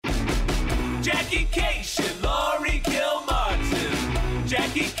Jackie Cation, Laurie Kilmartin.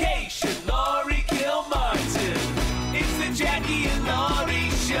 Jackie Cation, Laurie Kilmartin. It's the Jackie and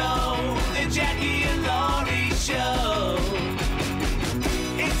Laurie Show. The Jackie and Laurie Show.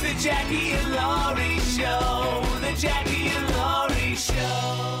 It's the Jackie and Laurie Show. The Jackie and Laurie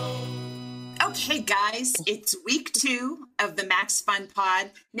Show. Okay, guys, it's week 2 of the Max Fun Pod.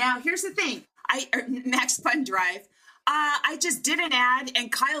 Now, here's the thing. Max Fun Drive. I just did an ad,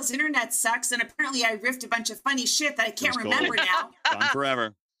 and Kyle's internet sucks, and apparently I riffed a bunch of funny shit that I can't remember now. Gone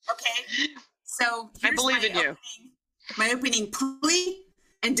forever. Okay, so I believe in you. My opening plea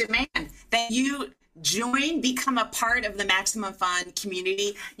and demand that you become a part of the Maximum Fun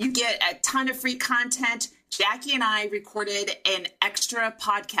community. You get a ton of free content. Jackie and I recorded an extra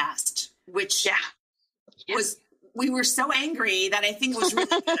podcast, which we were so angry that I think it was really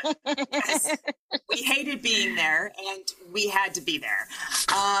good because we hated being there and we had to be there.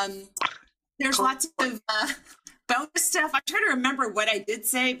 There's lots of bonus stuff. I'm trying to remember what I did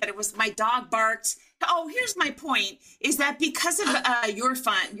say, but it was my dog barked. Oh, here's my point, is that because of your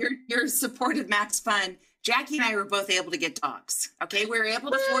support of Max Fun, Jackie and I were both able to get dogs. Okay, we were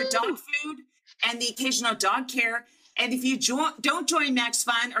able to afford dog food and the occasional dog care. And if you don't join Max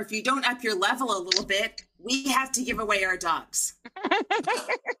Fun, or if you don't up your level a little bit, we have to give away our dogs. I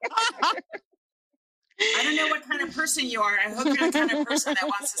don't know what kind of person you are. I hope you're the kind of person that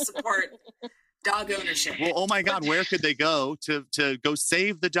wants to support dog ownership. Well, oh my God, where could they go to go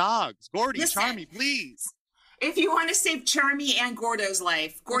save the dogs? Gordy, Listen, Charmy, please. If you want to save Charmy and Gordy's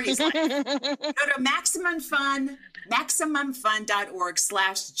life, go to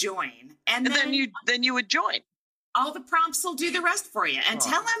MaximumFun.org/join. And then you would join. All the prompts will do the rest for you. And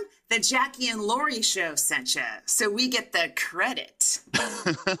tell them the Jackie and Laurie Show sent you, so we get the credit.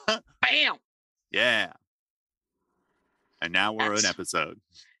 Bam! Yeah. And now we're an episode.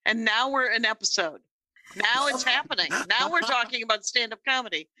 And now we're an episode. Now it's happening. Now we're talking about stand-up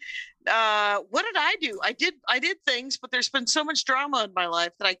comedy. What did I do? I did things, but there's been so much drama in my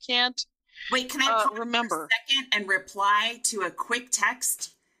life that I can't. Wait, can I remember for a second and reply to a quick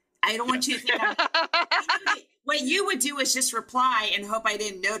text? I don't want you to think what you would do is just reply and hope I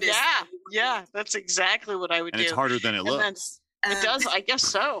didn't notice. Yeah, that's exactly what I would do. It's harder than it looks. It does, I guess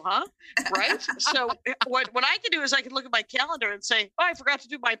so, huh? Right? So what I can do is I can look at my calendar and say, oh, I forgot to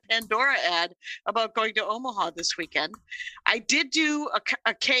do my Pandora ad about going to Omaha this weekend. I did do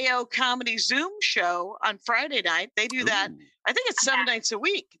a KO comedy Zoom show on Friday night. They do that. I think it's 7 nights a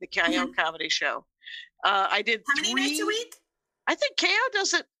week, the KO comedy show. I did How many nights a week? I think KO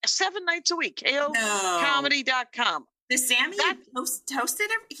does it 7 nights a week. KOcomedy.com. Does Sammy host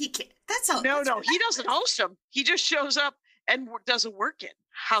it? No, he doesn't host them. He just shows up and does a work in.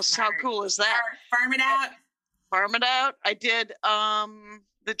 How cool is that? Farm it out. Farm it out. I did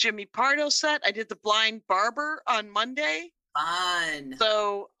the Jimmy Pardo set. I did the Blind Barber on Monday. Fun.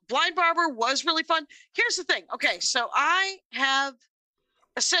 So Blind Barber was really fun. Here's the thing. Okay, so I have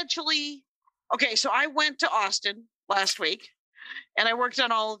essentially. Okay, so I went to Austin last week. And I worked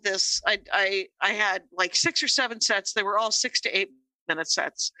on all of this. I had like 6 or 7 sets. They were all 6 to 8 minute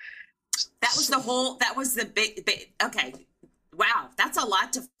sets. That was the big, okay. Wow. That's a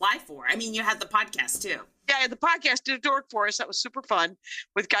lot to fly for. I mean, you had the podcast too. Yeah. The podcast did work for us. That was super fun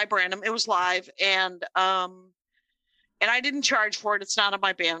with Guy Branum. It was live. And I didn't charge for it. It's not on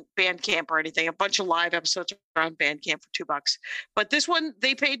my Bandcamp or anything. A bunch of live episodes are on Bandcamp for $2. But this one,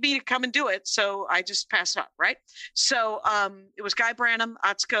 they paid me to come and do it. So I just passed up, right? So it was Guy Branum,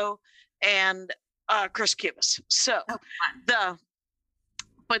 Atsuko, and Chris Cubis. So the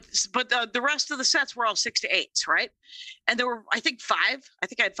rest of the sets were all 6 to 8s, right? And there were, I think, 5. I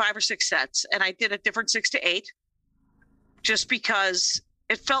think I had 5 or 6 sets. And I did a different 6 to 8 just because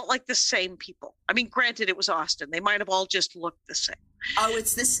it felt like the same people. I mean, granted, it was Austin. They might have all just looked the same. Oh,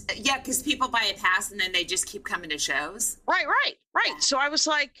 it's this. Yeah, because people buy a pass and then they just keep coming to shows. Right. Yeah. So I was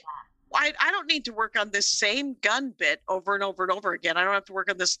like, I don't need to work on this same gun bit over and over and over again. I don't have to work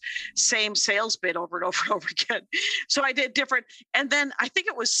on this same sales bit over and over and over again. So I did different. And then I think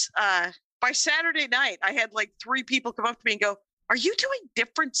it was by Saturday night, I had like 3 people come up to me and go, are you doing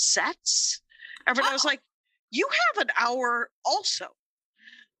different sets? And I was like, you have an hour also.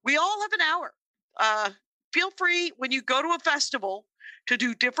 We all have an hour. Feel free when you go to a festival to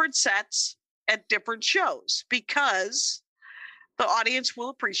do different sets at different shows because the audience will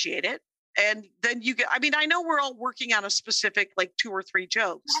appreciate it. And then you get, I mean, I know we're all working on a specific, like 2 or 3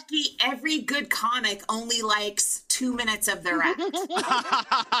 jokes. Jackie, every good comic only likes 2 minutes of their act.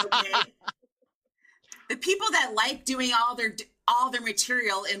 Okay? The people that like doing all their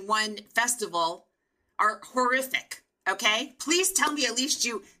material in one festival are horrific. Okay, please tell me at least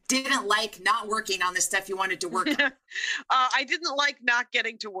you didn't like not working on the stuff you wanted to work on? I didn't like not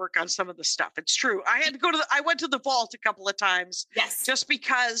getting to work on some of the stuff. It's true. I had to go I went to the vault a couple of times. Yes. Just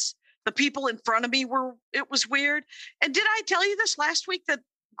because the people in front of me it was weird. And did I tell you this last week that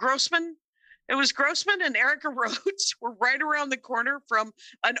Grossman and Erica Rhodes were right around the corner from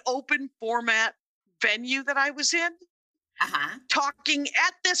an open format venue that I was in, talking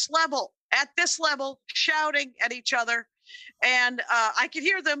at this level, shouting at each other. And I could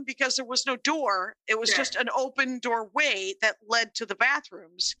hear them because there was no door. It was just an open doorway that led to the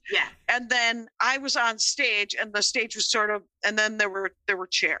bathrooms. Yeah. And then I was on stage, and the stage was and then there were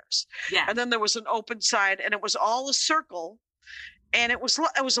chairs. Yeah. And then there was an open side, and it was all a circle. And it was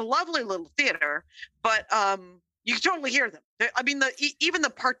a lovely little theater, but you could totally hear them. I mean, even the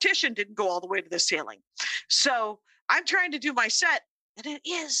partition didn't go all the way to the ceiling. So I'm trying to do my set, and it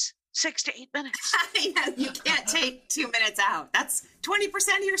is 6 to 8 minutes. You can't take 2 minutes out. That's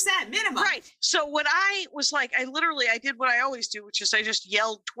 20% of your set minimum. Right. So what I was like, I did what I always do, which is I just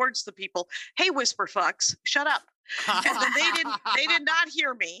yelled towards the people, "Hey, whisper fucks, shut up." And then they did not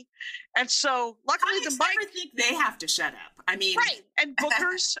hear me. And so luckily the mic. I think they have to shut up. I mean, right. And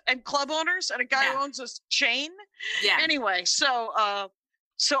bookers and club owners and a guy who owns a chain. Yeah. Anyway, so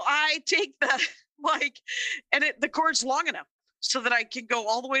I take the mic, and the cord's long enough so that I can go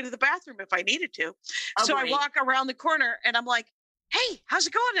all the way to the bathroom if I needed to. So I walk around the corner, and I'm like, "Hey, how's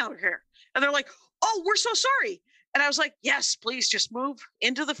it going out here?" And they're like, "Oh, we're so sorry." And I was like, "Yes, please just move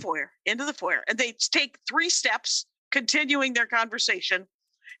into the foyer. And they take 3 steps, continuing their conversation,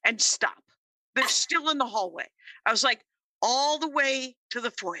 and stop. They're still in the hallway. I was like, all the way to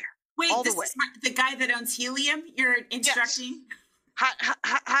the foyer. Wait, all this the way. is the guy that owns Helium you're instructing? Yes.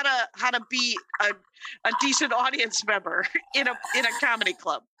 How to be a decent audience member in a comedy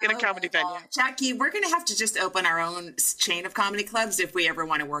club, in a comedy venue. Jackie, we're going to have to just open our own chain of comedy clubs if we ever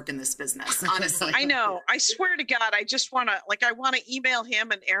want to work in this business, honestly. I know. I swear to God, I just want to email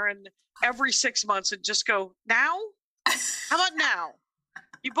him and Aaron every 6 months and just go, now? How about now?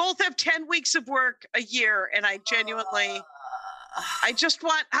 You both have 10 weeks of work a year, and I genuinely, how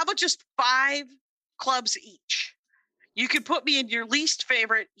about just 5 clubs each? You could put me in your least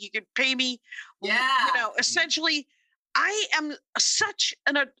favorite. You could pay me. Essentially, I am such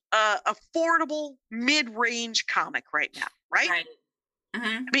an affordable mid-range comic right now, right?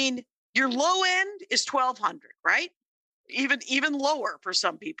 Mm-hmm. I mean, your low end is $1,200, right? Even lower for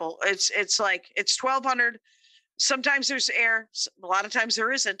some people. It's like it's $1,200. Sometimes there's air. A lot of times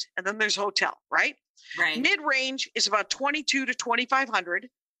there isn't, and then there's hotel, right? Right. Mid-range is about $2,200 to $2,500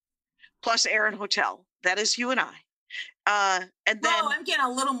 plus air and hotel. That is you and I. And then I'm getting a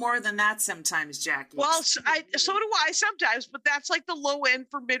little more than that sometimes, Jackie. Well, so do I sometimes, but that's like the low end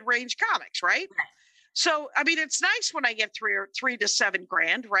for mid-range comics, right? So, I mean, it's nice when I get $3 to $7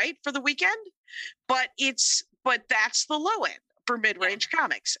 grand, right, for the weekend, but that's the low end for mid-range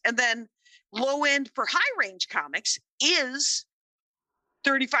comics. And then low end for high range comics is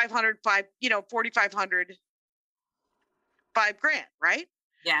 $3,500, $4,500, $5 grand, right?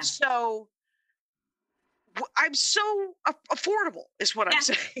 Yeah. So I'm so affordable is what I'm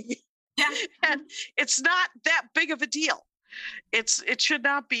saying. Yeah. And it's not that big of a deal. It should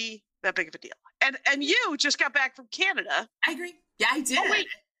not be that big of a deal. And you just got back from Canada. I agree. Yeah, I did. Oh, wait.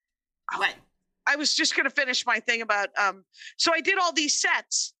 What? I was just going to finish my thing about, so I did all these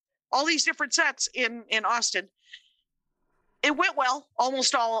different sets in Austin. It went well.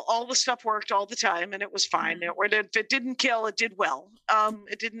 Almost all the stuff worked all the time, and it was fine. If it didn't kill, it did well.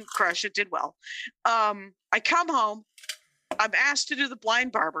 It didn't crush, it did well. I come home. I'm asked to do the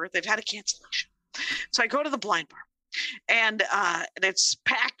blind barber. They've had a cancellation. So I go to the blind barber, and it's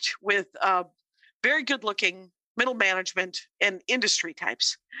packed with very good-looking middle management and industry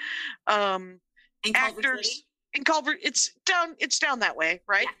types. In actors in Culver. It's down that way,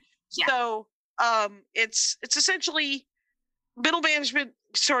 right? Yeah. So it's essentially middle management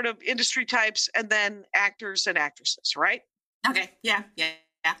sort of industry types, and then actors and actresses, right? Okay. Yeah.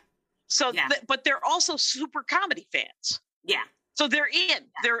 So, but they're also super comedy fans. Yeah. So they're in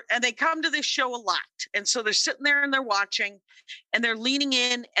there, and they come to this show a lot. And so they're sitting there and they're watching, and they're leaning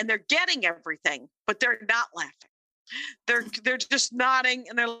in, and they're getting everything, but they're not laughing. They're just nodding,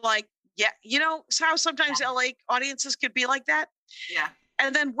 and they're like, yeah, how sometimes LA audiences could be like that. Yeah.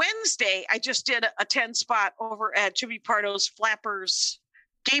 And then Wednesday, I just did a 10 spot over at Jimmy Pardo's Flappers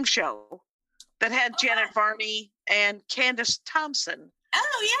game show that had Janet Varney and Candace Thompson.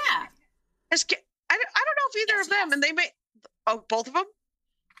 Oh, yeah. I don't know if either of them, and they may, both of them?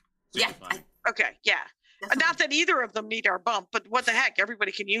 Yeah. Okay, yeah. Definitely. Not that either of them need our bump, but what the heck,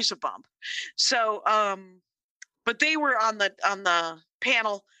 everybody can use a bump. So, but they were on the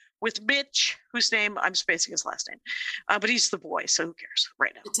panel with Mitch, whose name I'm spacing his last name, but he's the boy, so who cares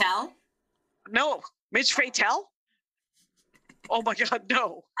right now? Patel? No, Mitch Fatel? Oh my God,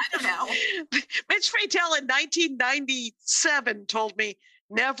 no. I don't know. Mitch Fatel in 1997 told me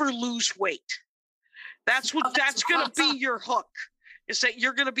never lose weight. That's that's going to awesome. be your hook, is that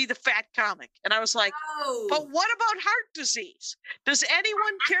you're going to be the fat comic. And I was like, Oh, but what about heart disease? Does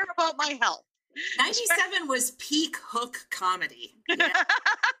anyone care about my health? 97 was peak hook comedy. You know?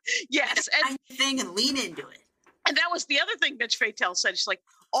 Yes. Find a thing and lean into it. And that was the other thing Mitch Fatel said. She's like,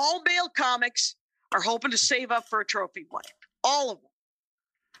 all male comics are hoping to save up for a trophy wife. All of them.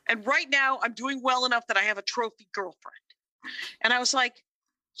 And right now, I'm doing well enough that I have a trophy girlfriend. And I was like,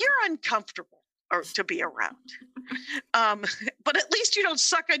 you're uncomfortable to be around. But at least you don't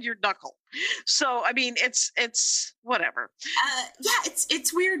suck on your knuckle. So, I mean, it's whatever. Yeah,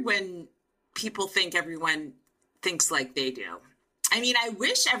 it's weird when people think everyone thinks like they do. I mean, I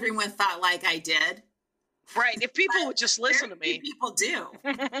wish everyone thought like I did. Right. If people would just listen to Very me. few people do.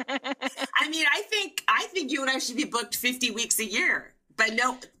 I mean, I think you and I should be booked 50 weeks a year, but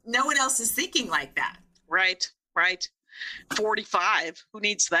no one else is thinking like that. Right. 45. Who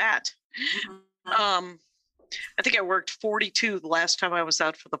needs that? Mm-hmm. I think I worked 42 the last time I was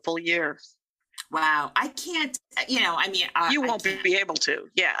out for the full year. Wow. I can't, I mean, You won't be able to.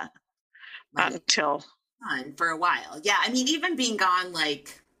 Yeah. Not until. For a while. Yeah. I mean, even being gone,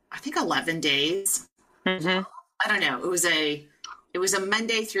 like, I think 11 days. Mm-hmm. I don't know. It was a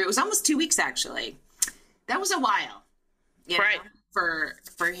Monday through, it was almost 2 weeks actually. That was a while. Right. For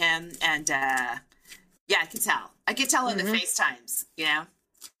him. And yeah, I could tell in the FaceTimes,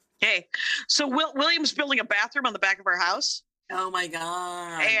 Okay. So William's building a bathroom on the back of our house. Oh my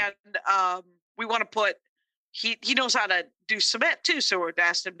God. And we want to put, he knows how to do cement too. So we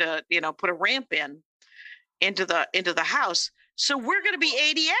asked him to, put a ramp into the house. So we're going to be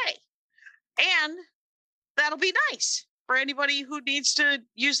ADA. And that'll be nice for anybody who needs to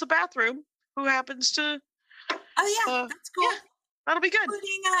use the bathroom, who happens to. Oh yeah, that's cool. Yeah, that'll be good.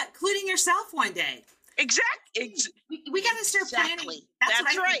 Including yourself one day. Exactly. We got to start planning.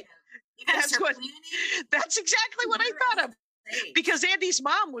 That's right. That's exactly what I thought of. Because Andy's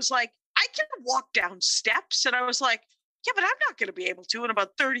mom was like, I can walk down steps. And I was like, yeah, but I'm not going to be able to in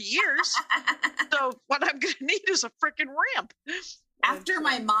about 30 years. So what I'm going to need is a freaking ramp. After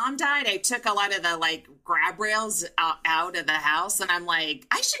my mom died, I took a lot of the grab rails out of the house, and I'm like,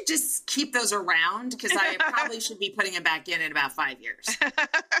 I should just keep those around because I probably should be putting them back in about 5 years.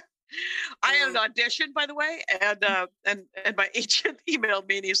 I had an audition, by the way, and my agent emailed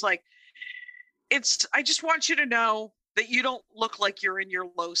me, and he's like, I just want you to know that you don't look like you're in your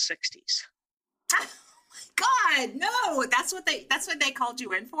low 60s. God, no, that's what they called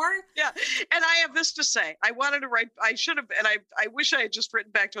you in for? Yeah. And I have this to say. I wanted to write, I should have, and I wish I had just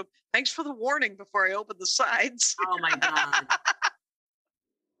written back to him, thanks for the warning before I opened the sides. Oh my God.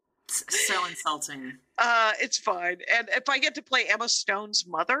 It's so insulting. It's fine. And if I get to play Emma Stone's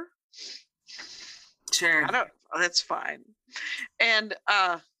mother, sure. That's fine. And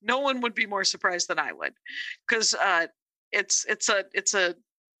no one would be more surprised than I would. Because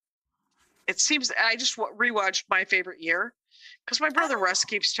it seems I just rewatched My Favorite Year because my brother Russ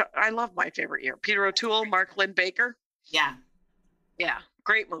I love My Favorite Year. Peter O'Toole, Mark Lynn Baker. Yeah.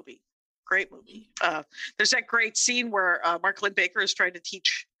 Great movie. There's that great scene where Mark Lynn Baker is trying to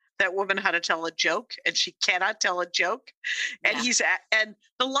teach that woman how to tell a joke, and she cannot tell a joke. And and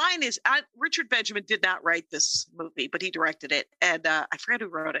the line is, Richard Benjamin did not write this movie, but he directed it. And I forget who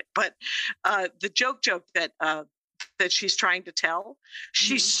wrote it, but the joke that she's trying to tell,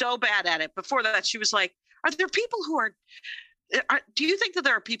 she's so bad at it. Before that, she was like, are there people who do you think that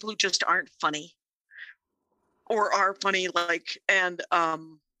there are people who just aren't funny or are funny? And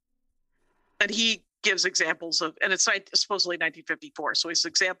he gives examples of, and it's supposedly 1954. So his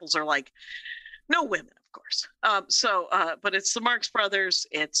examples are like, no women, of course. But it's the Marx Brothers.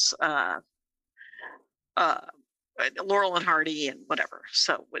 It's Laurel and Hardy and whatever.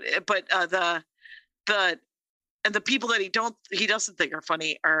 So, but and the people that he doesn't think are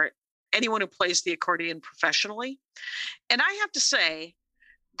funny are anyone who plays the accordion professionally. And I have to say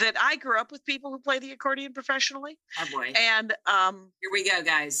that I grew up with people who play the accordion professionally. Oh boy. And here we go,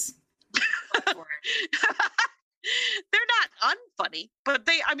 guys. They're not unfunny, but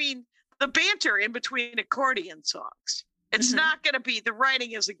the banter in between accordion songs, it's not going to be, the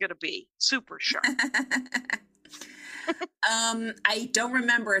writing isn't going to be super sharp. I don't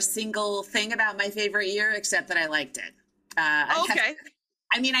remember a single thing about My Favorite Year except that I liked it. Okay.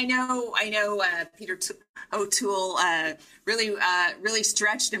 I know Peter O'Toole really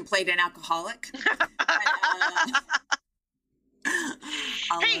stretched and played an alcoholic.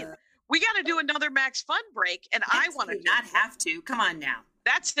 Hey, we got to do another Max Fun break, and I want to not have to. Come on now.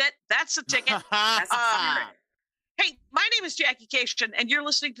 That's it. That's the ticket. That's a fun break. Hey, my name is Jackie Cation, and you're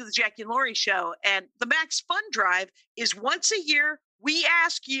listening to the Jackie and Laurie Show. And the Max Fun Drive is once a year. We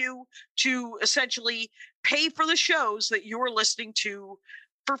ask you to essentially pay for the shows that you are listening to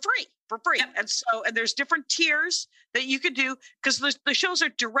for free. Yep. And there's different tiers that you could do because the shows are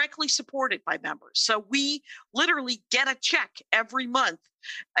directly supported by members. So we literally get a check every month,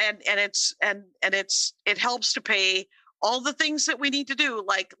 and it helps to pay all the things that we need to do,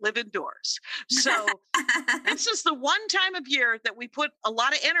 like live indoors. So this is the one time of year that we put a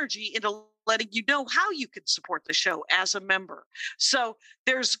lot of energy into letting you know how you can support the show as a member. So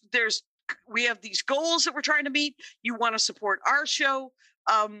we have these goals that we're trying to meet. You want to support our show.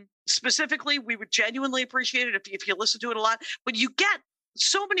 Specifically, we would genuinely appreciate it if you listen to it a lot, but you get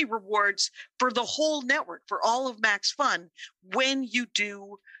so many rewards for the whole network, for all of Max Fun, when you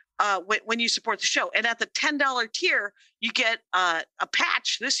do when you support the show. And at the $10 tier, you get a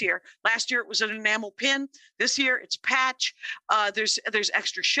patch this year. Last year, it was an enamel pin. This year, it's patch. There's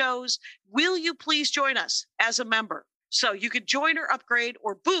extra shows. Will you please join us as a member? So you could join or upgrade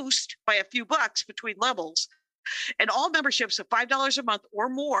or boost by a few bucks between levels. And all memberships of $5 a month or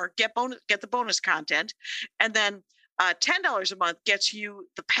more get the bonus content. And then $10 a month gets you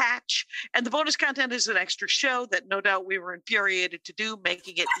the patch, and the bonus content is an extra show that no doubt we were infuriated to do,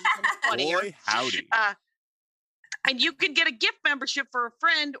 making it even funnier. Boy, howdy. And you can get a gift membership for a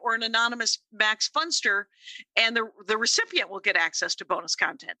friend or an anonymous Max Funster, and the recipient will get access to bonus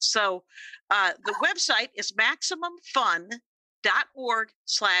content. So the website is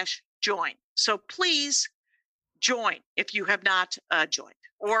MaximumFun.org/join. So please join if you have not joined,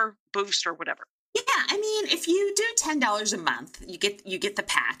 or boost or whatever. Yeah, I mean, if you do $10 a month, you get the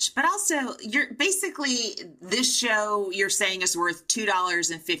patch, but also you're basically, this show you're saying is worth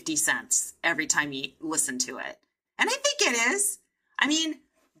 $2.50 every time you listen to it. And I think it is. I mean,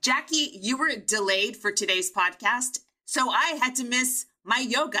 Jackie, you were delayed for today's podcast, so I had to miss my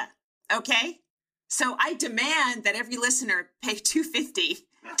yoga. Okay? So I demand that every listener pay $2.50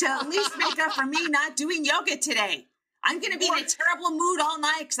 to at least make up for me not doing yoga today. I'm going to be in a terrible mood all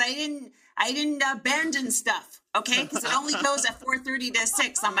night because I didn't bend and stuff, okay? Because it only goes at 4:30 to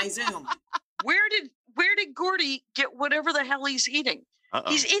 6 on my Zoom. Where did Gordy get whatever the hell he's eating? Uh-oh.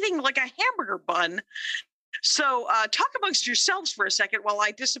 He's eating like a hamburger bun. So talk amongst yourselves for a second while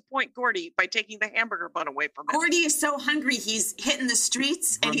I disappoint Gordy by taking the hamburger bun away from him. Gordy is so hungry, he's hitting the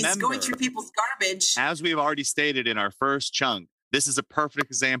streets and he's going through people's garbage. As we've already stated in our first chunk, this is a perfect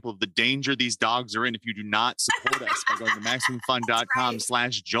example of the danger these dogs are in if you do not support us by going to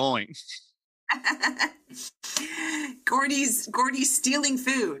MaximumFun.com/join. Gordy's stealing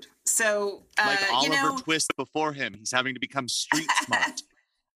food. So, like Oliver Twist before him, he's having to become street smart.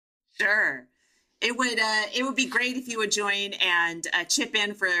 Sure. It would be great if you would join and chip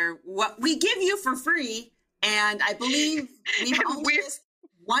in for what we give you for free. And I believe we've only missed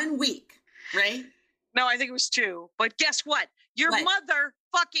 1 week, right? No, I think it was 2. But guess what? Your mother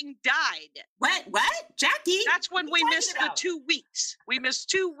fucking died. What? Jackie? That's when we missed the 2 weeks. We missed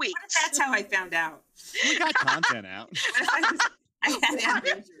 2 weeks. What if that's how I found out? We got content out.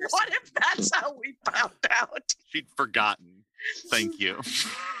 What if that's how we found out? She'd forgotten. Thank you.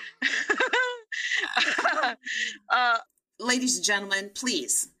 Ladies and gentlemen,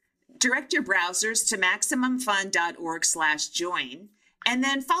 please direct your browsers to MaximumFun.org/join and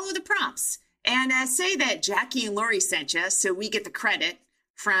then follow the prompts. And say that Jackie and Laurie sent you, so we get the credit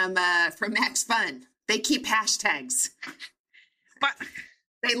from Max Fun. They keep hashtags, but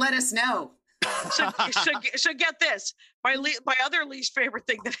they let us know. So get this. My other least favorite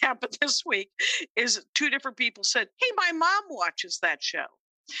thing that happened this week is 2 different people said, "Hey, my mom watches that show."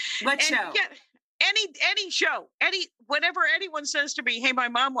 What show? Any show, whenever anyone says to me, "Hey, my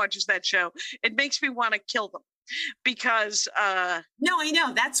mom watches that show," it makes me want to kill them. Because no, I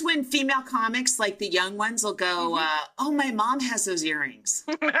know that's when female comics, like the young ones, will go, "Oh, my mom has those earrings."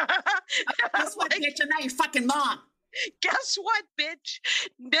 Guess what, bitch? I'm not your fucking mom. Guess what, bitch?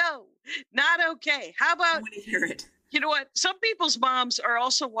 No, not okay. How about? I want to hear it. You know what? Some people's moms are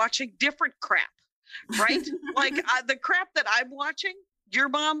also watching different crap, right? Like the crap that I'm watching. Your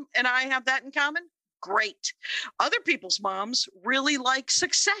mom and I have that in common. Great. Other people's moms really like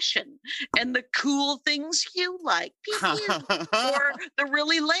Succession and the cool things you like, or the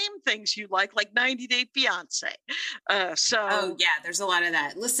really lame things you like 90 Day Fiance. Oh yeah, there's a lot of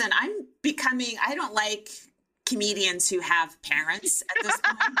that. Listen, I don't like comedians who have parents at this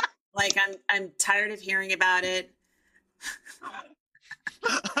point. Like I'm tired of hearing about it.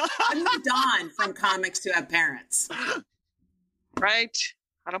 I moved on from comics who have parents. Right.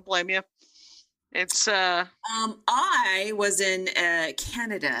 I don't blame you. It's I was in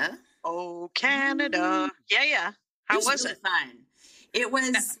Canada. oh, Canada. Yeah. How was really it? fun. It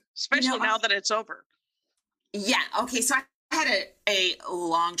was, Especially now that it's over. yeah. Okay, so I had a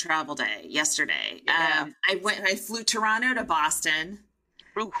long travel day yesterday. Yeah. I flew Toronto to Boston,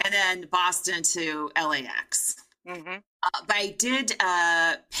 Ooh. and then Boston to LAX. Mm-hmm. But I did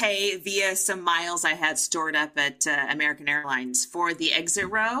pay via some miles I had stored up at American Airlines for the exit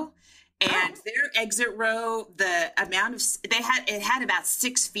row. And their exit row, the amount of it had about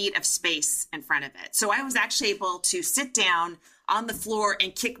 6 feet of space in front of it. So I was actually able to sit down on the floor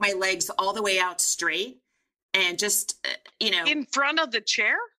and kick my legs all the way out straight, and just In front of the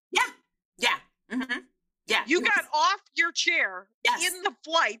chair? yeah, mm-hmm. Yeah. You got off your chair in the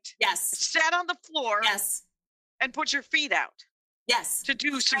flight, yes, sat on the floor, yes, and put your feet out yes, to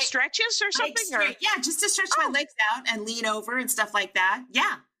do some stretches or something? Yeah, just to stretch my legs out and lean over and stuff like that.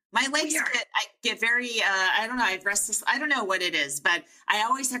 Yeah. My legs get very, I don't know, I have restless, I don't know what it is, but I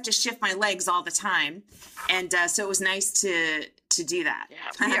always have to shift my legs all the time. And so it was nice to do that.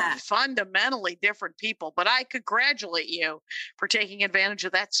 Yeah, we are fundamentally different people, but I congratulate you for taking advantage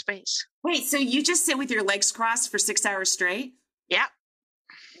of that space. Wait, so you just sit with your legs crossed for 6 hours straight? Yeah.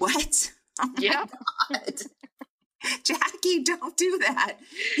 What? Oh my God. Jackie, don't do that.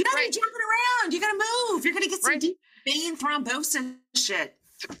 You gotta be jumping around. You gotta move. You're gonna get some deep vein thrombosis shit.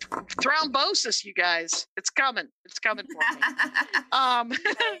 Thrombosis, you guys. It's coming for me.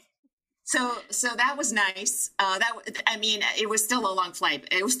 So that was nice. It was still a long flight.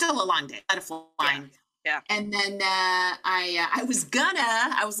 It was still a long day. I had a flying. Yeah. And then I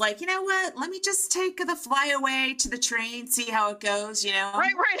was like, you know what? Let me just take the flyaway to the train, see how it goes,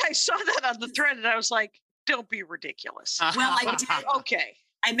 Right. I saw that on the thread and I was like, don't be ridiculous. Well, I did. Okay.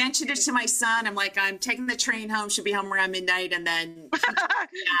 I mentioned it to my son. I'm like, I'm taking the train home, should be home around midnight. And then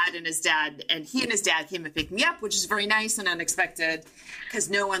he and his dad came and picked me up, which is very nice and unexpected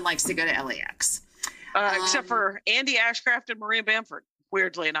because no one likes to go to LAX. Except for Andy Ashcraft and Maria Bamford,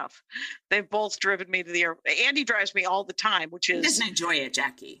 weirdly enough. They've both driven me to the airport. Andy drives me all the time, which is... He doesn't enjoy it,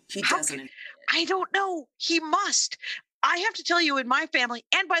 Jackie. He doesn't. I don't know. He must. I have to tell you, in my family,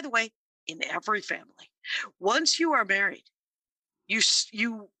 and by the way, in every family, once you are married,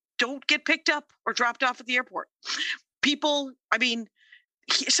 you don't get picked up or dropped off at the airport. People,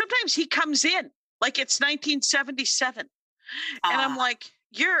 sometimes he comes in like it's 1977. And I'm like,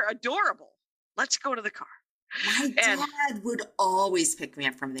 you're adorable. Let's go to the car. My dad would always pick me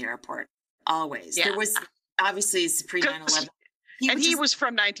up from the airport. Always. Yeah. There was, obviously, it's pre 9/11. He was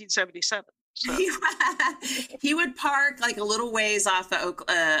from 1977. So. He would park like a little ways off of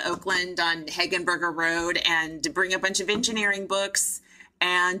Oakland on Hagenberger Road and bring a bunch of engineering books,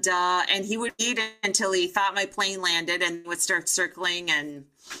 and he would eat until he thought my plane landed and would start circling. And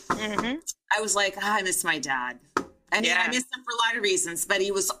I was like, I miss my dad. I mean, I miss him for a lot of reasons, but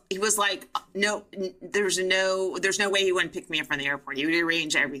he was like, no, there's no way he wouldn't pick me up from the airport. He would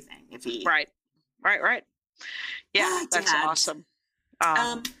arrange everything if he. Right. Yeah, that's awesome.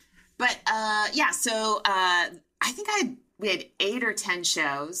 So I think we had 8 or 10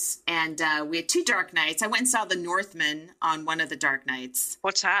 shows, and we had 2 dark nights. I went and saw The Northman on one of the dark nights.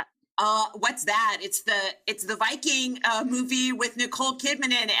 What's that? What's that? It's the Viking movie with Nicole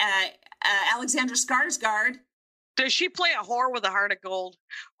Kidman and Alexander Skarsgård. Does she play a whore with a heart of gold?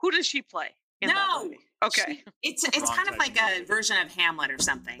 Who does she play? That movie? Okay. It's kind of like a version of Hamlet or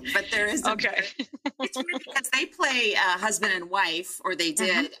something, but there is it's weird because they play husband and wife, or they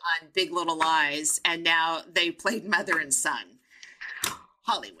did on Big Little Lies, and now they played mother and son.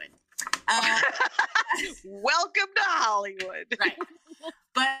 Hollywood. Welcome to Hollywood. Right.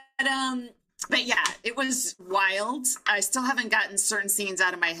 But yeah, it was wild. I still haven't gotten certain scenes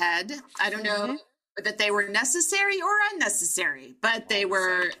out of my head. I don't know that they were necessary or unnecessary, but they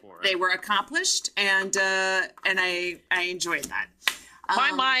were accomplished, and I enjoyed that.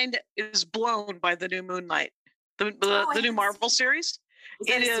 My mind is blown by the new Moonlight, the new Marvel series.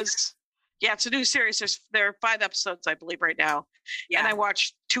 It is. Yeah, it's a new series. There are 5 episodes, I believe, right now. Yeah. And I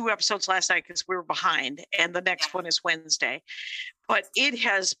watched 2 episodes last night because we were behind, and the next one is Wednesday. But it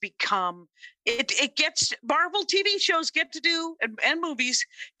has become, it gets, Marvel TV shows get to do, and movies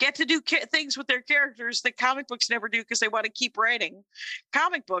get to do things with their characters that comic books never do because they want to keep writing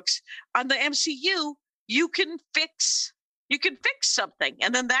comic books. On the MCU, you can fix something,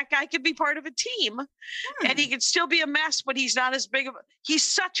 and then that guy could be part of a team, and he can still be a mess, but he's not as big of he's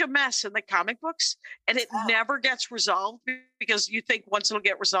such a mess in the comic books, and it never gets resolved because you think once it'll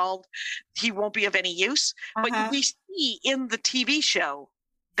get resolved, he won't be of any use. But we see in the TV show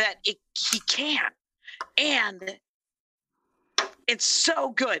that he can. And It's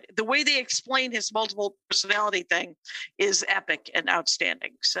so good. The way they explain his multiple personality thing is epic and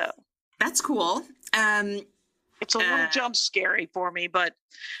outstanding. So That's cool. it's a little jump scary for me, but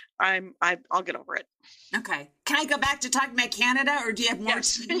I'll get over it. Okay. Can I go back to talking about Canada, or do you have more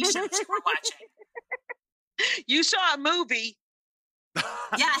Yes. TV shows we're watching? You saw a movie.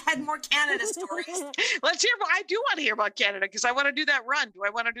 Yeah, I had more Canada stories. Let's hear. I do want to hear about Canada because I want to do that run. Do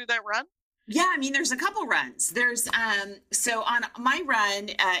I want to do that run? Yeah, I mean, there's a couple runs. There's so on my run,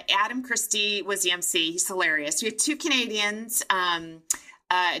 Adam Christie was the MC. He's hilarious. We had two Canadians.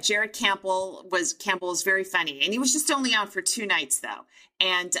 Jared Campbell was very funny, and he was just only on for 2 nights though.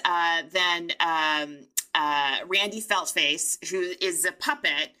 And then Randy Feltface, who is a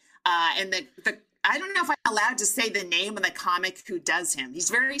puppet, and the I don't know if I'm allowed to say the name of the comic who does him. He's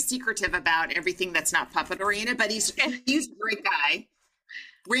very secretive about everything that's not puppet oriented, but he's a great guy.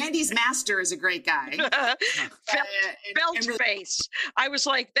 Randy's master is a great guy. Feltface. I was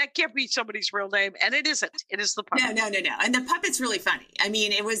like, that can't be somebody's real name, and it isn't. It is the puppet. No. And the puppet's really funny. I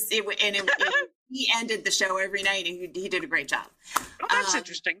mean, he ended the show every night, and he did a great job. Oh, that's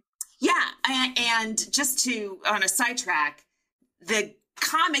interesting. Yeah, and just on a sidetrack, the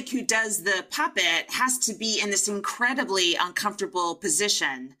comic who does the puppet has to be in this incredibly uncomfortable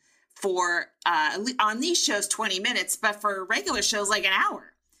position for on these shows 20 minutes, but for regular shows like an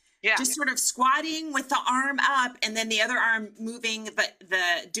hour. Yeah. Just sort of squatting with the arm up and then the other arm moving, but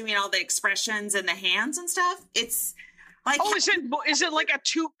doing all the expressions and the hands and stuff. It's like, oh, is it like a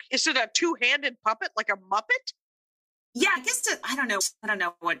two-handed puppet, like a Muppet? Yeah, I guess I don't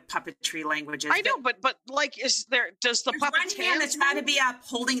know what puppetry language is. I know, but like, does the puppet one hand that's got to be up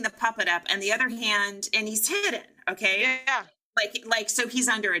holding the puppet up, and the other hand, and he's hidden. Okay. Yeah. Like so he's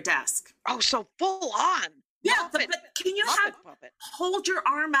under a desk. Oh, so full on. Yeah, Muppet, but can you puppet. hold your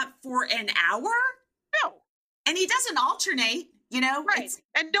arm up for an hour? No. And he doesn't alternate, Right.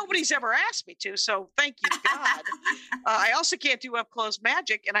 And nobody's ever asked me to, so thank you, God. I also can't do up close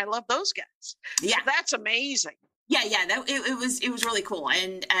magic, and I love those guys. Yeah. So that's amazing. Yeah. It was really cool.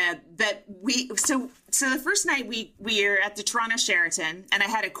 And but so the first night we are at the Toronto Sheraton, and I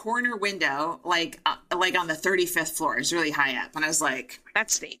had a corner window like on the 35th floor. It's really high up, and I was like,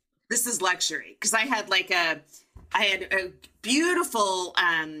 that's neat. This is luxury, because I had a beautiful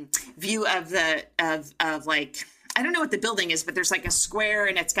view of like, I don't know what the building is, but there's like a square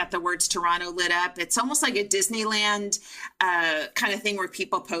and it's got the words Toronto lit up. It's almost like a Disneyland kind of thing where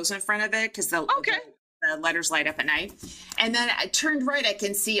people pose in front of it because the letters light up at night. And then I turned right, I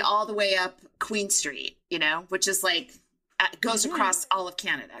can see all the way up Queen Street, which is like, goes across all of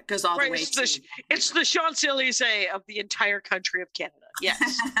Canada. It goes all the way it's the Champs-Elysees of the entire country of Canada.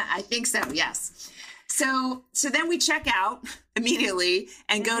 Yes. I think so, yes. So then we check out immediately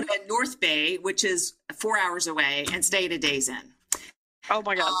and go to North Bay, which is 4 hours away, and stay at a Days Inn. Oh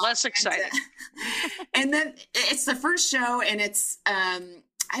my God, less exciting. And then it's the first show, and it's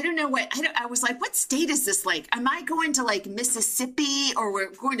I don't know I was like, what state is this like? Am I going to like Mississippi, or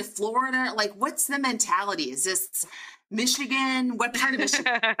we're going to Florida? Like, what's the mentality? Is this Michigan? What part of Michigan?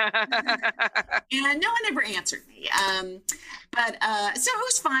 And no one ever answered me. But so it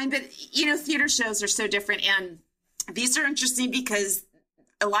was fine. But, theater shows are so different. And these are interesting because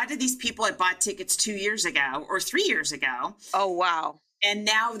a lot of these people had bought tickets 2 years ago or 3 years ago. Oh, wow. And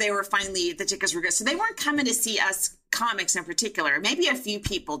now the tickets were good. So they weren't coming to see us comics in particular. Maybe a few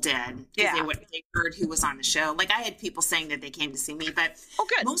people did. Yeah. They heard who was on the show. Like, I had people saying that they came to see me. But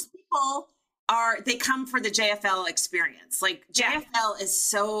good. Most people they come for the JFL experience. Like, JFL is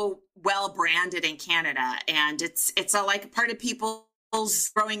so well branded in Canada, and it's like a part of people's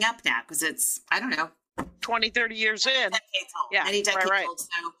growing up now, because it's, I don't know, 20, 30 years in. Decades old. Yeah, many decades right. old.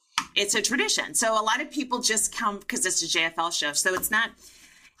 So it's a tradition. So a lot of people just come because it's a JFL show. So it's not,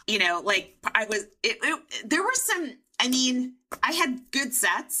 like there were some, I had good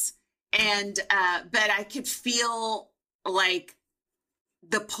sets, and but I could feel like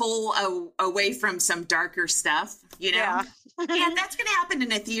the pull away from some darker stuff, Yeah. And that's going to happen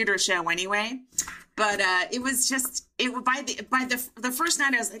in a theater show anyway. But it was just, by the first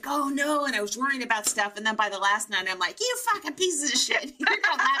night I was like, oh no, and I was worrying about stuff, and then by the last night I'm like, you fucking pieces of shit. You're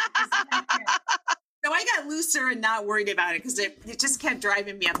gonna laugh at this. So I got looser and not worried about it, because it just kept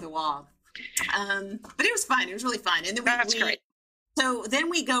driving me up the wall. But it was fun. It was really fun. And then That's great. So then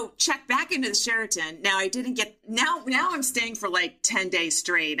we go check back into the Sheraton. Now I didn't get, now I'm staying for like 10 days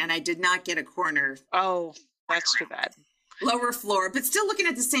straight, and I did not get a corner. Oh, that's too bad. lower floor, but still looking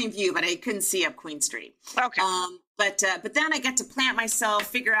at the same view, but I couldn't see up Queen Street. Okay. But then I got to plant myself,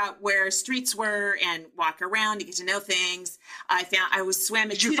 figure out where streets were, and walk around to get to know things. I was swimming.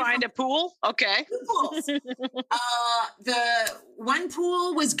 Did you find a pool? Okay. Pools. The one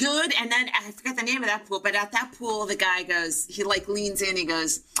pool was good, and then I forgot the name of that pool. But at that pool, the guy goes, he like leans in, he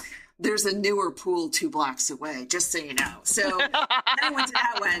goes, "There's a newer pool 2 blocks away, just so you know." So then I went to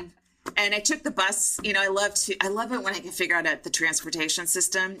that one. And I took the bus. You know, I love it when I can figure out the transportation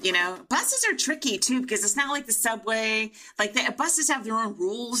system. You know, buses are tricky too, because it's not like the subway. Like buses have their own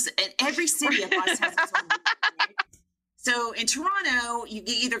rules, and every city a bus has its own rules. Right? So in Toronto, you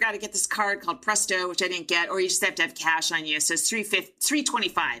either got to get this card called Presto, which I didn't get, or you just have to have cash on you. So it's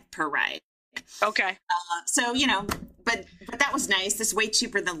 $3.25 per ride. Okay. So, you know, but that was nice. It's way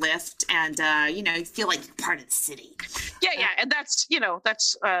cheaper than Lyft, and you know, you feel like you're part of the city. Yeah, and that's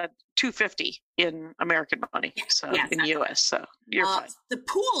 $2.50 in American money, so in the U.S. So you're fine. The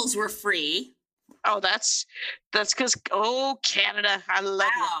pools were free. Oh, that's because Canada, I love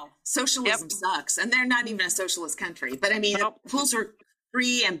you. Socialism sucks, and they're not even a socialist country. But I mean, the pools were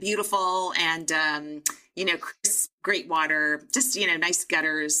free and beautiful, and you know, crisp, great water, just, you know, nice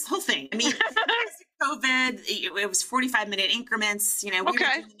gutters, whole thing. I mean, COVID, it was 45-minute increments. You know, we were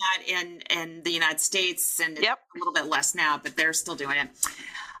doing that in the United States, and it's a little bit less now, but they're still doing it.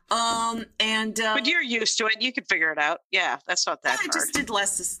 But you're used to it. You can figure it out. Yeah, that's not that hard. I just did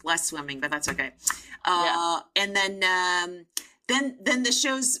less swimming, but that's okay. And then the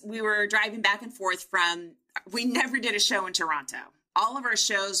shows, we were driving back and forth from. We never did a show in Toronto. All of our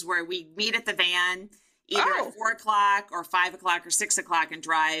shows were we meet at the van either at 4:00 or 5:00 or 6:00 and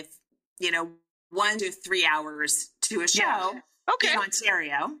drive, you know, 1 to 3 hours to a show in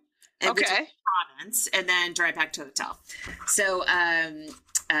Ontario, province, and then drive back to the hotel. So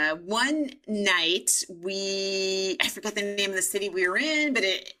one night I forgot the name of the city we were in, but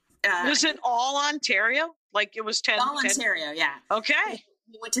it was it all Ontario? Like it was 10? All Ontario, yeah. Okay.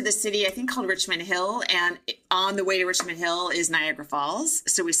 We went to the city, I think, called Richmond Hill, and on the way to Richmond Hill is Niagara Falls.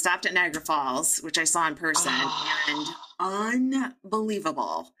 So we stopped at Niagara Falls, which I saw in person, and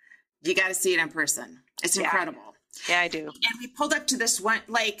unbelievable. You got to see it in person. It's incredible. Yeah, I do. And we pulled up to this one,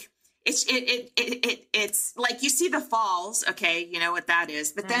 like it's like you see the falls, okay, you know what that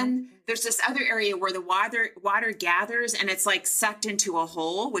is, but then there's this other area where the water gathers, and it's like sucked into a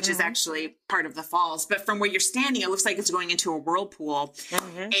hole, which is actually part of the falls. But from where you're standing, it looks like it's going into a whirlpool,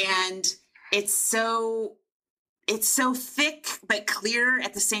 and it's so thick but clear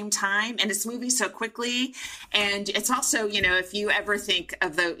at the same time, and it's moving so quickly. And it's also, you know, if you ever think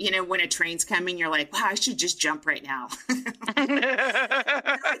of when a train's coming, you're like, wow, I should just jump right now.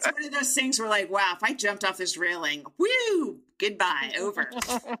 It's one of those things where like, wow, if I jumped off this railing, woo, goodbye, over.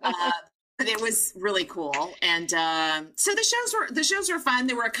 But it was really cool. And so the shows were fun.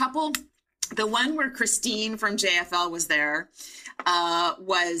 There were a couple. The one where Christine from JFL was there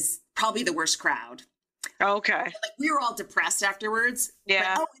was probably the worst crowd. Okay. Like, we were all depressed afterwards.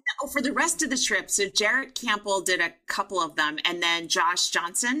 Yeah. But, for the rest of the trip, so Jarrett Campbell did a couple of them, and then Josh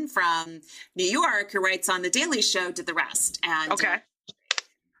Johnson from New York, who writes on The Daily Show, did the rest. And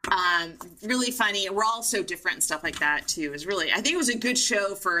really funny. We're all so different and stuff like that too. It was really, I think it was a good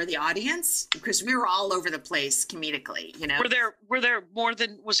show for the audience because we were all over the place comedically. You know, were there more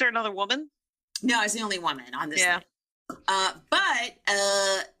than? Was there another woman? No, I was the only woman on this. Yeah. But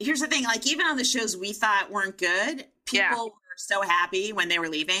here's the thing, like even on the shows we thought weren't good, people were so happy when they were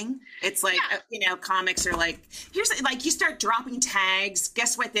leaving. It's like, comics are like, like you start dropping tags.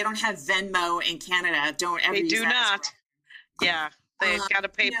 Guess what? They don't have Venmo in Canada. Don't ever use that. They do not. Yeah. They've got to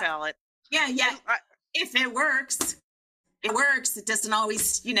PayPal it. Yeah. If it works, it works. It doesn't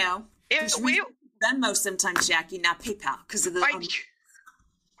always, Venmo sometimes, Jackie, not PayPal because of the...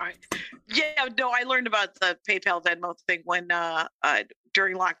 Right. Yeah, no, I learned about the PayPal Venmo thing when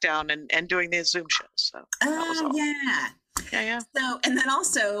during lockdown and doing the Zoom shows. So that was all. Yeah. So, and then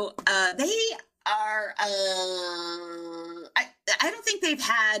also they are. I don't think they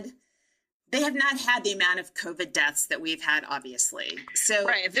have not had the amount of COVID deaths that we've had, obviously. So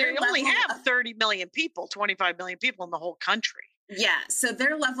they only have 30 million people, 25 million people in the whole country. Yeah, so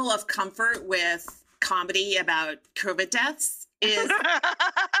their level of comfort with comedy about COVID deaths is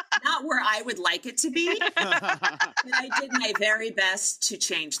not where I would like it to be, but I did my very best to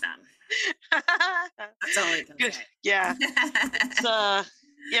change them. That's all I can say. Yeah.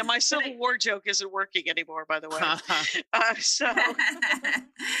 My Civil War joke isn't working anymore, by the way. So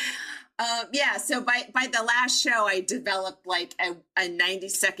by the last show, I developed like a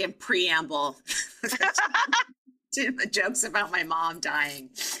 90-second preamble to the jokes about my mom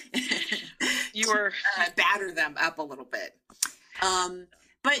dying. batter them up a little bit.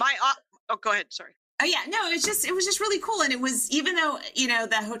 But go ahead. Sorry. Oh yeah, no, it was just really cool. And it was, even though,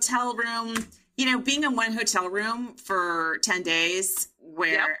 the hotel room, being in one hotel room for 10 days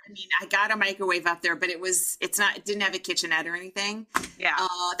where, yep. I mean, I got a microwave up there, but it didn't have a kitchenette or anything. Yeah.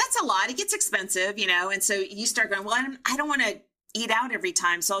 That's a lot. It gets expensive, and so you start going, well, I don't want to eat out every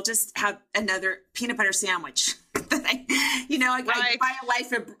time. So I'll just have another peanut butter sandwich. I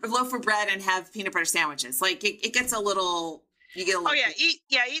buy a loaf of bread and have peanut butter sandwiches. Like it gets a little, you get a little. Oh yeah.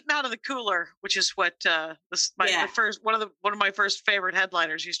 Eating out of the cooler, which is what one of my first favorite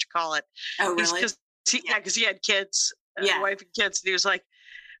headliners used to call it. Oh, really? Because he had kids, wife and kids. And he was like,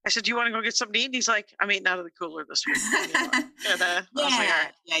 I said, do you want to go get something to eat? And he's like, I'm eating out of the cooler this week. I was like, all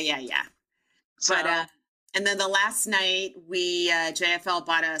right. Yeah. So, but, and then the last night JFL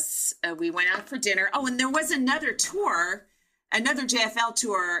bought us, we went out for dinner. Oh, and there was another JFL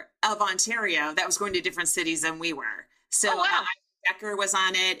tour of Ontario that was going to different cities than we were. So Becker was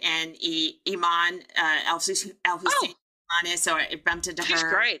on it, and Iman El-Hussein on it. So I bumped into her. She's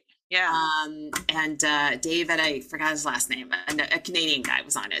great. Yeah. And David, I forgot his last name, a Canadian guy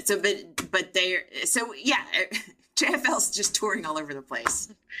was on it. So, but JFL's just touring all over the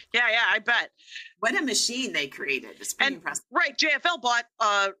place. Yeah, I bet. What a machine they created. It's pretty impressive. Right. JFL bought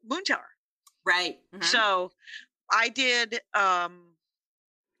Moon Tower. Right. Mm-hmm. So I did,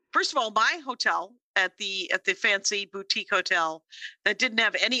 first of all, my hotel at the fancy boutique hotel that didn't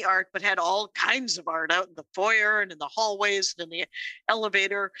have any art, but had all kinds of art out in the foyer and in the hallways and in the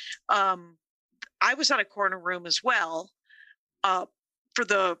elevator. I was on a corner room as well for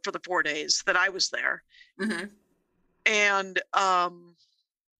the 4 days that I was there. Mm-hmm. And I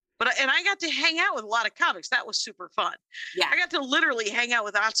got to hang out with a lot of comics. That was super fun. Yeah. I got to literally hang out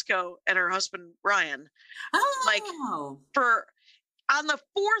with Atsuko and her husband, Ryan. Oh. On the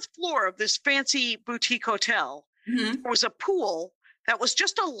 4th floor of this fancy boutique hotel, mm-hmm. there was a pool that was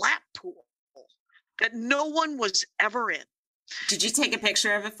just a lap pool that no one was ever in. Did you take a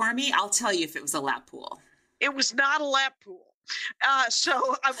picture of it for me? I'll tell you if it was a lap pool. It was not a lap pool.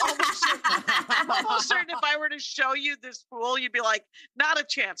 So I'm almost certain if I were to show you this pool, you'd be like, not a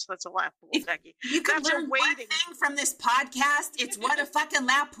chance that's a lap pool, Jackie. You can learn one thing from this podcast. It's what a fucking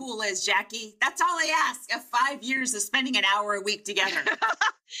lap pool is, Jackie. That's all I ask of 5 years of spending an hour a week together.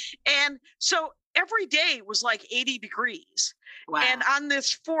 And so every day was like 80 degrees. Wow. And on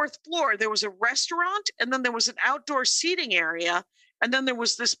this 4th floor, there was a restaurant, and then there was an outdoor seating area, and then there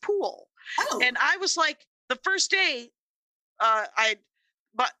was this pool. Oh. And I was like, the first day,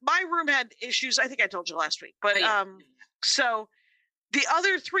 but my room had issues. I think I told you last week, but, so the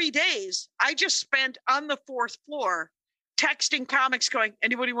other 3 days I just spent on the 4th floor texting comics going,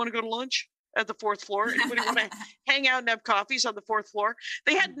 anybody want to go to lunch at the 4th floor? Anybody want to hang out and have coffees on the 4th floor?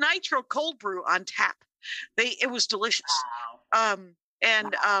 They had Nitro cold brew on tap. It was delicious. Wow.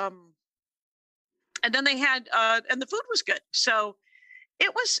 And then they had, and the food was good. So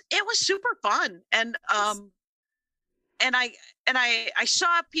it was super fun. And I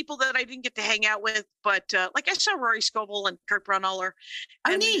saw people that I didn't get to hang out with, but like I saw Rory Scovel and Kurt Brunholler.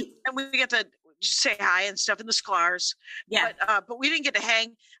 Oh, neat. And we get to say hi and stuff in the Sklar's. Yeah. But we didn't get to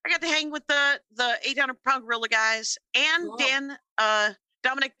hang. I got to hang with the 800-pound gorilla guys and cool.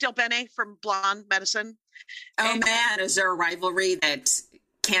 Dominic Del Bene from Blonde Medicine. Oh, man. Is there a rivalry that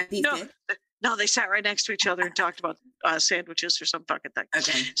can't be fit? No, they sat right next to each other and talked about sandwiches or some fucking thing.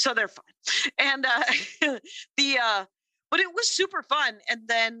 Okay. So they're fine. And but it was super fun. And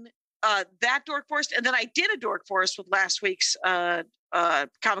then that Dork Forest, and then I did a Dork Forest with last week's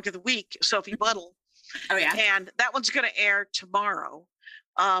Comic of the Week, Sophie Buttle. Oh yeah. And that one's going to air tomorrow.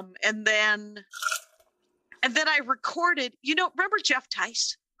 And then I recorded. Remember Jeff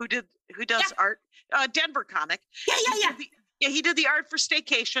Tice, who does art, Denver comic. Yeah. He did the art for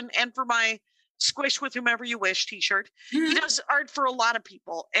Staycation and for my Squish with Whomever You Wish t-shirt. Mm-hmm. He does art for a lot of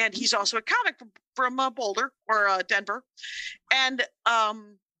people, and he's also a comic from Boulder or Denver. And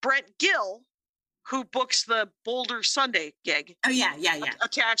Brent Gill, who books the Boulder Sunday gig. Oh yeah.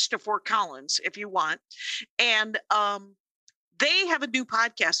 Attached to Fort Collins, if you want. And they have a new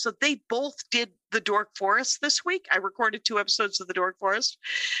podcast, so they both did the Dork Forest this week. I recorded 2 episodes of the Dork Forest,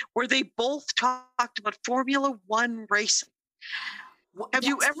 where they both talked about Formula One racing. Have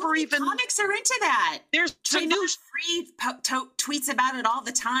you ever even? Comics are into that. There's a new free tweets about it all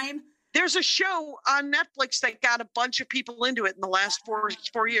the time. There's a show on Netflix that got a bunch of people into it in the last 4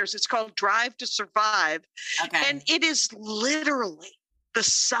 years. It's called Drive to Survive, and it is literally the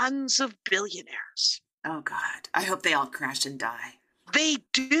sons of billionaires. Oh God! I hope they all crash and die. They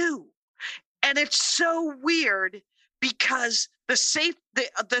do, and it's so weird because the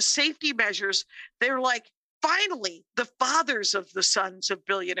safety measures, they're like, finally, the fathers of the sons of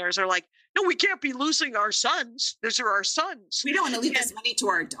billionaires are like, no, we can't be losing our sons. Those are our sons. We don't want to leave this money to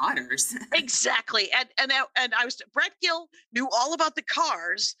our daughters. Exactly. And I was, Brett Gill knew all about the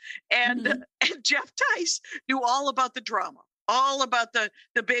cars, and and Jeff Tice knew all about the drama, all about the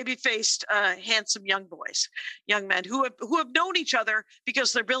baby-faced, handsome young men who have known each other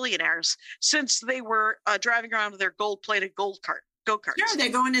because they're billionaires since they were driving around with their gold-plated go-karts. Sure, they're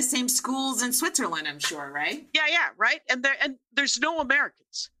going to the same schools in Switzerland, I'm sure, right? Yeah, right. And there's no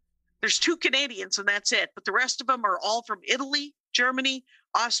Americans. There's 2 Canadians, and that's it. But the rest of them are all from Italy, Germany,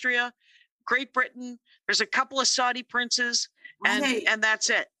 Austria, Great Britain. There's a couple of Saudi princes, and that's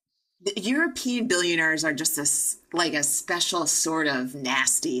it. The European billionaires are just a special sort of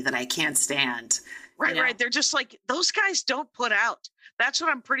nasty that I can't stand. Right, right. They're just like, those guys don't put out. That's what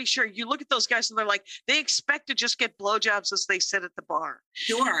I'm pretty sure. You look at those guys and they're like, they expect to just get blowjobs as they sit at the bar.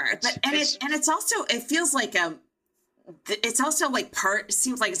 Sure. It's also, it feels like it's also like it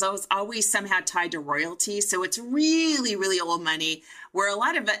seems like it's always somehow tied to royalty. So it's really, really old money, where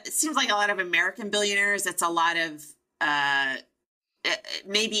it seems like a lot of American billionaires, it's a lot of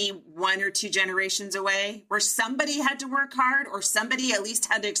maybe 1 or 2 generations away, where somebody had to work hard, or somebody at least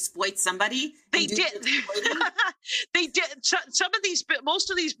had to exploit somebody. They did. They did. Some of these, most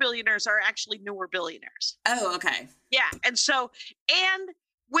of these billionaires are actually newer billionaires. Oh, okay. Yeah. And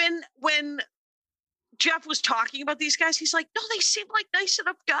when Jeff was talking about these guys, he's like, no, they seem like nice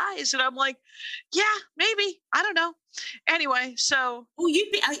enough guys. And I'm like, yeah, maybe. I don't know. Anyway, so. Well,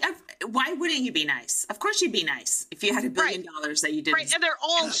 why wouldn't you be nice? Of course you'd be nice if you had $1 billion that you didn't. Right, and they're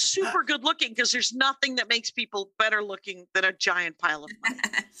all super good looking, because there's nothing that makes people better looking than a giant pile of money.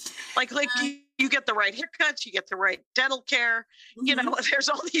 like you get the right haircuts, you get the right dental care, you know, there's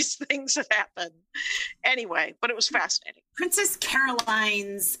all these things that happen. Anyway, but it was fascinating. Princess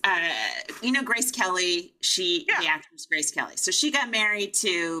Caroline's, Grace Kelly, the actress Grace Kelly. So she got married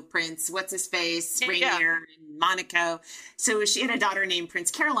to Prince, Rainier in Monaco. So she had a daughter named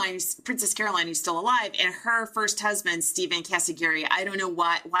Princess Caroline, who's still alive. And her first husband, Stephen Cassiguri, I don't know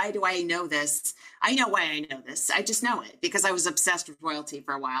why do I know this? I know why I know this. I just know it because I was obsessed with royalty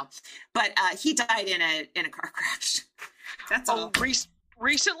for a while. But he died in a car crash. That's all.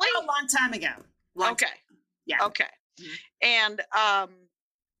 Recently? A long time ago. Okay. Yeah. Okay. And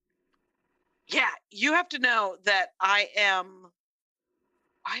you have to know that I am.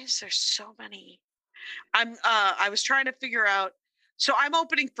 Why is there so many? I was trying to figure out. So I'm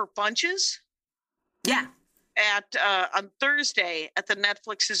opening for Funches. Yeah. On Thursday at the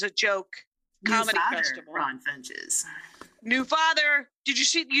Netflix is a Joke comedy festival. Ron Funches. New father. Did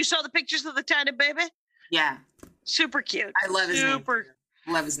you saw the pictures of the tiny baby? Yeah. Super cute. I love his name.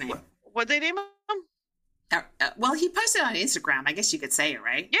 Love his name. What'd they name him? Well, he posted on Instagram. I guess you could say it,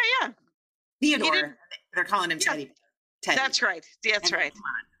 right? Yeah. Theodore. They're calling him Teddy. Teddy. That's right. That's right. Come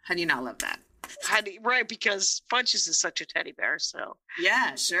on. How do you not love that? Right, because Funches is such a teddy bear. So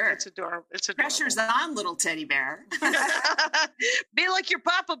yeah, sure. It's adorable. Pressure's on, little teddy bear. Be like your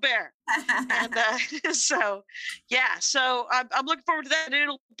Papa Bear. And so I'm looking forward to that. And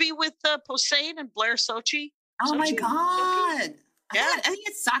it'll be with Posehn and Blair Sochi. Oh my God! Yeah, I think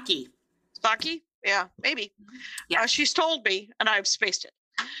it's Saki. Saki? Yeah, maybe. Yeah, she's told me, and I've spaced it.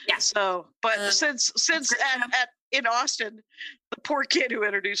 Yeah. So, but since in Austin, the poor kid who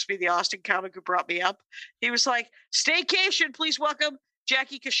introduced me, the Austin comic who brought me up, he was like, "Staycation, please welcome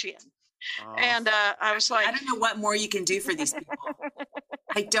Jackie Kashian." And I was like, I don't know what more you can do for these people.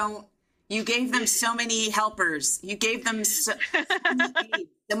 You gave them so many helpers. You gave them so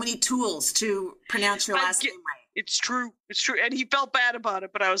many tools to pronounce your last name right. It's true. And he felt bad about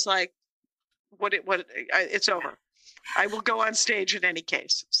it, but I was like, it's over. I will go on stage in any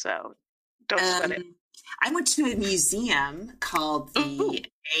case. So don't sweat it. I went to a museum called the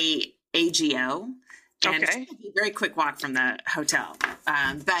AGO. And it's a very quick walk from the hotel.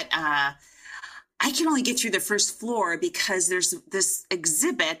 But I can only get through the first floor because there's this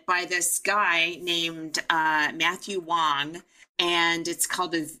exhibit by this guy named Matthew Wong, and it's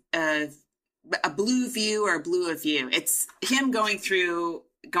called a blue view or a blue of view. It's him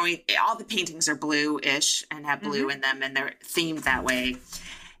all the paintings are blue-ish and have blue in them, and they're themed that way.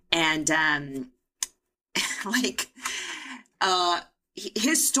 And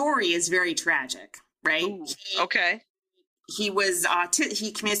his story is very tragic, right? Ooh, he was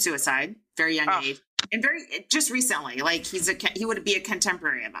he committed suicide very young age, and just recently. Like he would be a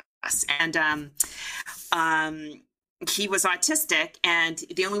contemporary of us, and he was autistic, and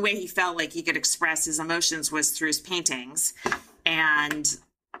the only way he felt like he could express his emotions was through his paintings, and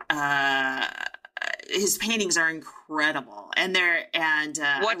his paintings are incredible, and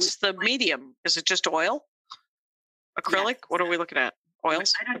what's the medium? Is it just oil, acrylic? Yeah. What are we looking at?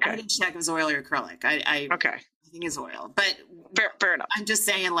 Oils? I didn't check if it was oil or acrylic. I think it's oil, but fair enough. I'm just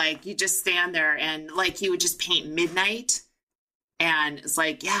saying, like, you just stand there and like he would just paint midnight, and it's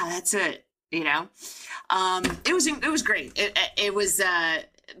like, yeah, that's it. You know, it was great. It was that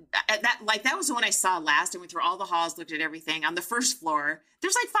was the one I saw last. I went through all the halls, looked at everything. On the first floor,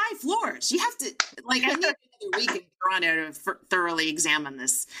 there's like 5 floors. You have to, like, I need another week in Toronto to thoroughly examine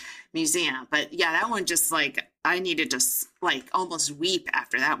this museum. But yeah, that one just like I needed to like almost weep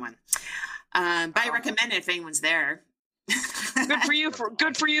after that one. But I recommend it if anyone's there. Good for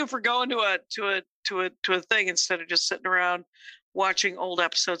you for going to a thing instead of just sitting around watching old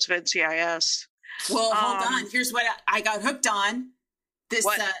episodes of NCIS. Well, hold on. Here's what I got hooked on. This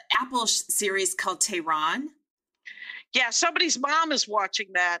Apple series called Tehran. Yeah, somebody's mom is watching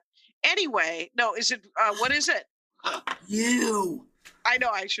that. Anyway, no, is it? What is it? You. I know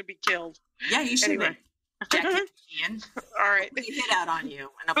I should be killed. Yeah, you should anyway. be. Jackie, all right. Put a hit out on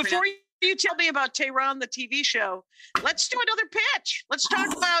you. And Before you tell me about Tehran, the TV show, let's do another pitch. Let's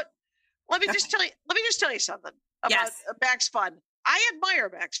talk about. Let me just tell you something about Max Fun. I admire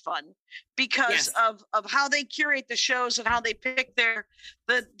Max Fun because of how they curate the shows and how they pick the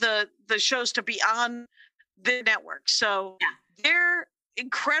shows to be on the network. So they're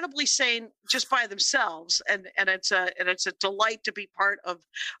incredibly sane just by themselves, and it's a delight to be part of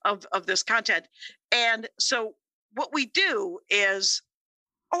this content. And so what we do is,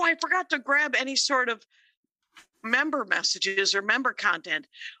 I forgot to grab any sort of member messages or member content.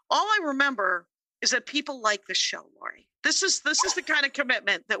 All I remember is that people like the show, Lori. This is the kind of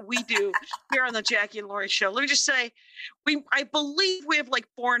commitment that we do here on the Jackie and Lori Show. Let me just say, I believe we have like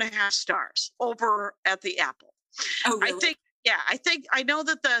 4.5 stars over at the Apple. Oh, really? I know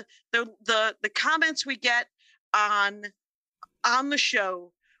that the comments we get on the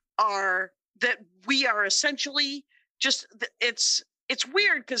show are that we are essentially just it's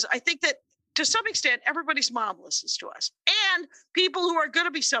weird because I think that to some extent everybody's mom listens to us, and people who are going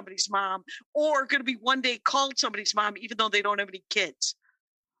to be somebody's mom or going to be one day called somebody's mom even though they don't have any kids.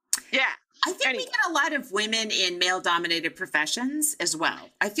 Yeah. I think we get a lot of women in male-dominated professions as well.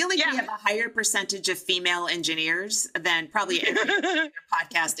 I feel like we have a higher percentage of female engineers than probably every other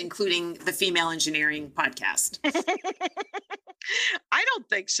podcast, including the Female Engineering Podcast. I don't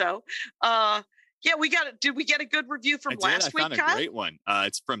think so. Did we get a good review from last week? I found a great one.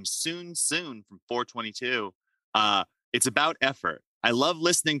 It's from Soon from 422. It's about effort. I love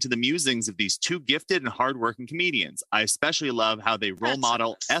listening to the musings of these 2 gifted and hardworking comedians. I especially love how they role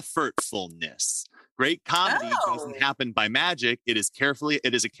model effortfulness. Great comedy doesn't happen by magic. It is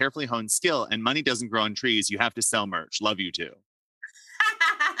a carefully honed skill, and money doesn't grow on trees. You have to sell merch. Love you too.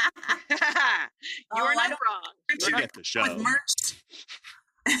 You're not wrong. You get the show. With merch.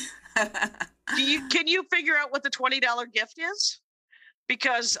 Can you figure out what the $20 gift is?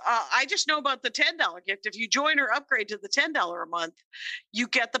 Because I just know about the $10 gift. If you join or upgrade to the $10 a month, you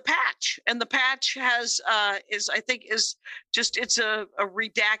get the patch, and the patch has it's a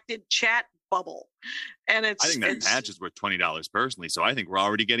redacted chat bubble, and I think that patch is worth $20 personally. So I think we're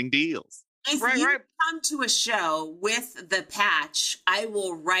already getting deals. If you come to a show with the patch, I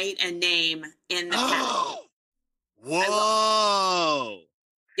will write a name in the patch. Whoa!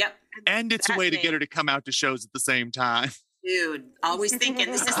 Yep. And it's a way to get her to come out to shows at the same time. Dude, always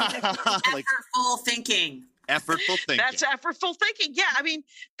thinking. This is effortful thinking. Effortful thinking. That's effortful thinking. Yeah, I mean,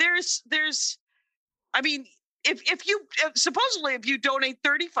 if you supposedly if you donate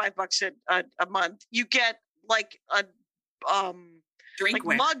 $35 a month, you get like a drinkware, like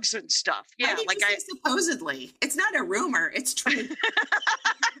mugs and stuff. Yeah, supposedly. It's not a rumor. It's true.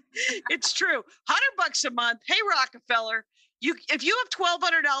 It's true. $100 a month. Hey, Rockefeller, if you have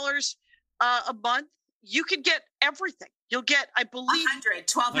 $1,200 a month, you can get everything. You'll get, I believe, $1,200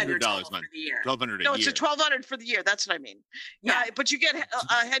 for the year. No, it's $1,200 for the year. That's what I mean. Yeah, but you get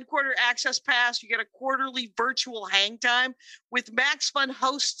a headquarter access pass. You get a quarterly virtual hang time with Max Fun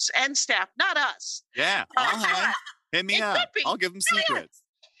hosts and staff. Not us. Yeah, hit me up. I'll give them secrets.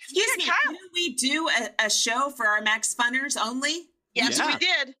 Excuse me. Did we do a show for our Max Funners only? Yes, we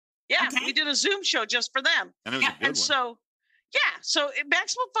did. Yeah, we did a Zoom show just for them. And it was a good one. So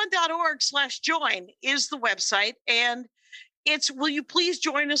MaximumFun.org/join is the website, and will you please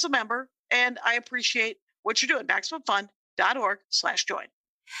join as a member? And I appreciate what you're doing. MaximumFun.org/join.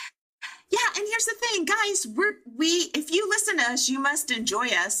 Yeah, and here's the thing, guys. If you listen to us, you must enjoy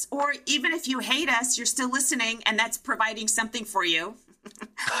us, or even if you hate us, you're still listening, and that's providing something for you.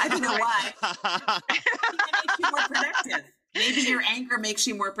 I don't know why. It makes you more productive. Maybe your anger makes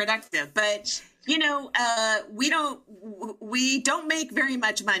you more productive, but we don't make very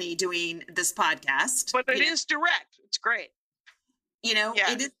much money doing this podcast, But it is direct. It's great. Yeah.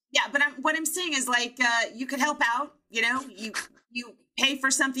 It is. Yeah. But what I'm saying is you could help out, you pay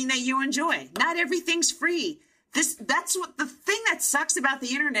for something that you enjoy. Not everything's free. That's what the thing that sucks about the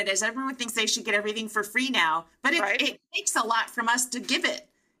internet is everyone thinks they should get everything for free now, but it takes a lot from us to give it,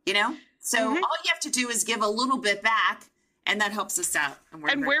 So all you have to do is give a little bit back, and that helps us out.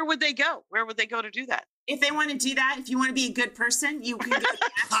 And where would they go? Where would they go to do that? If they want to do that, if you want to be a good person, you can go to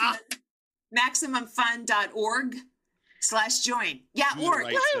MaximumFun.org/join. Yeah, org.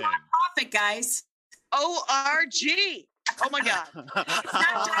 It's a nonprofit, guys. ORG. Oh my God. It's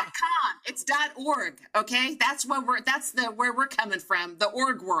not .com. It's .org. Okay, that's where we're coming from. The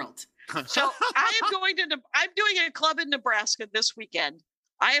org world. So I'm doing a club in Nebraska this weekend.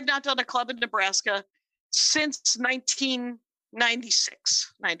 I have not done a club in Nebraska since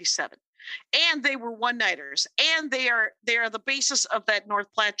 1996, 97. And they were one-nighters. And they are the basis of that North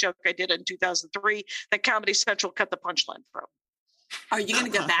Platte joke I did in 2003 that Comedy Central cut the punchline from. Are you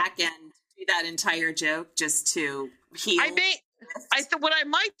going to go back and do that entire joke just to heal? What I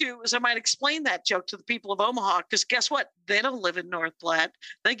might do is I might explain that joke to the people of Omaha, because guess what? They don't live in North Platte.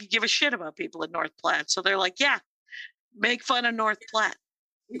 They could give a shit about people in North Platte. So they're like, yeah, make fun of North Platte.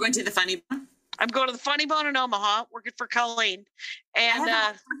 You're going to the Funny Bone? I'm going to the Funny Bone in Omaha, working for Colleen. And I haven't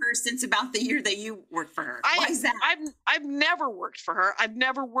worked for her since about the year that you worked for her. Why is that? I've never worked for her. I've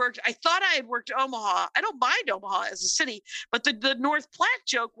never worked. I thought I had worked Omaha. I don't mind Omaha as a city, but the North Platte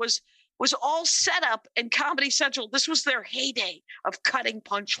joke was all set up, and Comedy Central, this was their heyday of cutting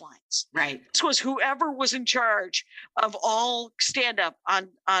punchlines. Right. This was whoever was in charge of all stand-up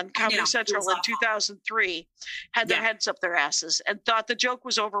on Comedy Central in 2003 had their heads up their asses and thought the joke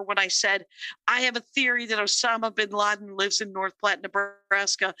was over when I said, I have a theory that Osama bin Laden lives in North Platte,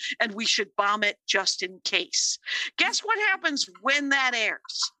 Nebraska, and we should bomb it just in case. Guess what happens when that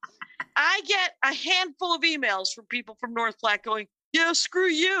airs? I get a handful of emails from people from North Platte going, yeah, screw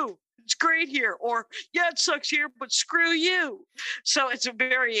you. It's great here. Or, yeah, it sucks here, but screw you. So it's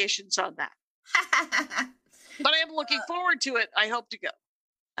variations on that. But I am looking forward to it. I hope to go.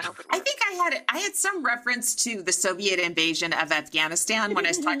 I think I had some reference to the Soviet invasion of Afghanistan when I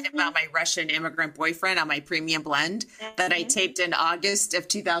was talking about my Russian immigrant boyfriend on my premium blend that I taped in August of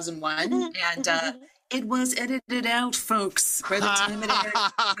 2001. And it was edited out, folks, by the time it aired.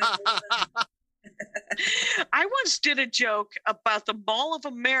 I once did a joke about the Mall of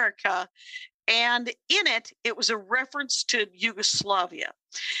America, and in it was a reference to Yugoslavia.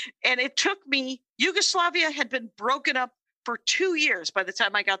 And it took me, Yugoslavia had been broken up for 2 years by the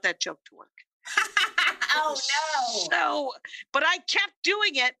time I got that joke to work. Oh, no. So, but I kept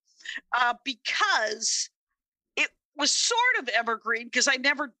doing it because it was sort of evergreen, because I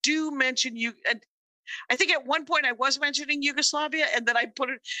never do mention you. I think at one point I was mentioning Yugoslavia, and then I put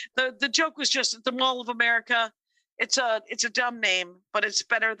it. The joke was just the Mall of America. It's a dumb name, but it's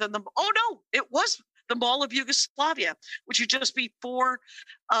better than the. Oh no, it was the Mall of Yugoslavia, which would just be 4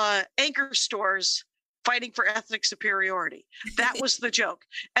 anchor stores fighting for ethnic superiority. That was the joke,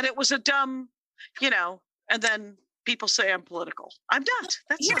 and it was a dumb, And then people say I'm political. I'm not.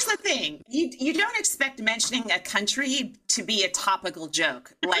 Here's the thing: you don't expect mentioning a country to be a topical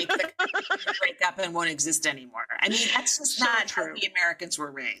joke, like the country break up and won't exist anymore. I mean, that's just not how the Americans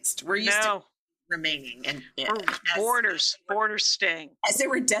were raised. We're used to remaining and borders staying as they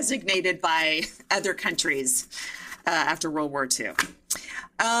were designated by other countries after World War II.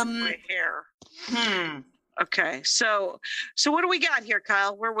 My hair. Okay, so what do we got here,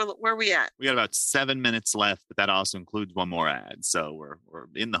 Kyle? Where are we at? We got about 7 minutes left, but that also includes one more ad. So we're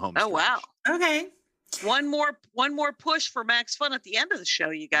in the home stretch. Oh wow. Okay. One more push for Max Fun at the end of the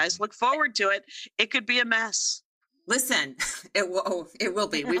show, you guys. Look forward to it. It could be a mess. Listen, it will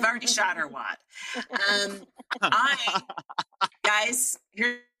be. We've already shot our wad. Guys,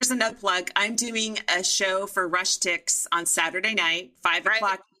 here's another plug. I'm doing a show for Rushtix on Saturday night, 5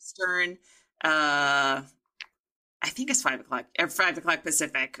 o'clock Eastern. I think it's 5 o'clock or 5 o'clock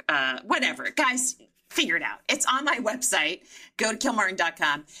Pacific. Whatever, guys, figure it out. It's on my website. Go to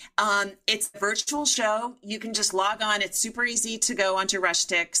killmartin.com. It's a virtual show. You can just log on. It's super easy to go onto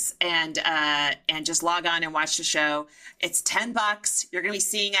Rushtix and just log on and watch the show. It's $10. You're going to be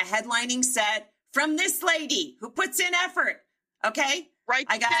seeing a headlining set from this lady who puts in effort. Okay, right.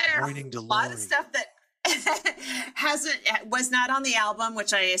 I got there. A lot of stuff that was not on the album,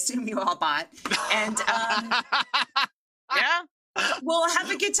 which I assume you all bought, and we'll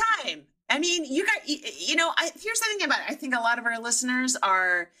have a good time. I mean, you got, here's the thing about it. I think a lot of our listeners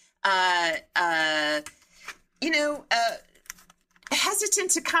are,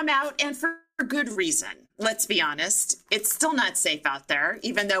 hesitant to come out, and for good reason. Let's be honest. It's still not safe out there,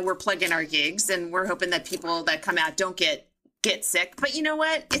 even though we're plugging our gigs and we're hoping that people that come out don't get sick. But you know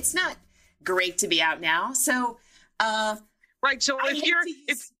what? It's not great to be out now. So, right. So I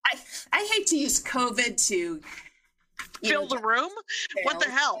hate to use COVID to fill the room. What the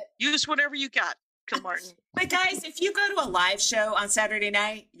hell? Use whatever you got, Kilmartin. But guys, if you go to a live show on Saturday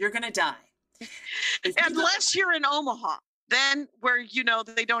night, you're going to die. Unless you're in Omaha, then where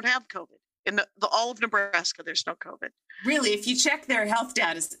they don't have COVID. In the all of Nebraska, there's no COVID. Really, if you check their health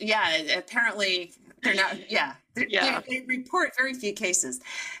data, apparently they're not. They report very few cases.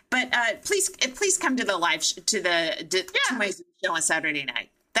 But please come to the live to my Zoom show on Saturday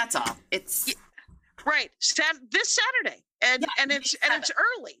night. That's all. It's right. This Saturday, and it's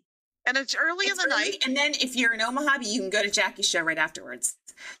early. And it's early in the night. And then if you're in Omaha, you can go to Jackie's show right afterwards.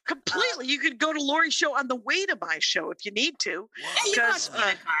 Completely. You could go to Lori's show on the way to my show if you need to. Yeah, you watch me in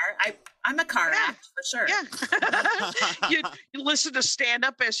a car. I'm a car act for sure. Yeah. you listen to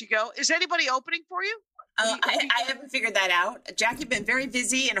stand-up as you go. Is anybody opening for you? I haven't figured that out. Jackie been very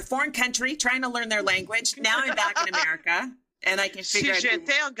busy in a foreign country trying to learn their language. Now I'm back in America. And I can figure out.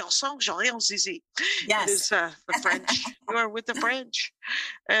 J'étais un garçon, j'aurais un zizi. Yes. It is the French. You are with the French.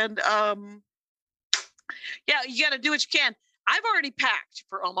 And you got to do what you can. I've already packed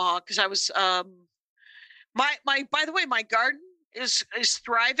for Omaha because I was by the way, my garden is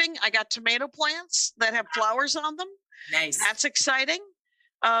thriving. I got tomato plants that have flowers on them. Nice. That's exciting.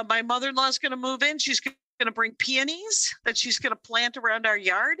 My mother-in-law is going to move in. She's going to bring peonies that she's going to plant around our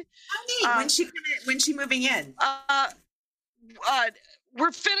yard. How neat. When's she moving in?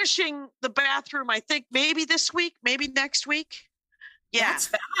 We're finishing the bathroom, I think maybe this week, maybe next week. Yeah. That's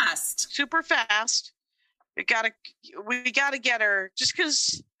fast. Super fast. We gotta get her just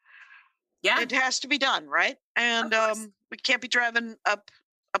because it has to be done, right? And we can't be driving up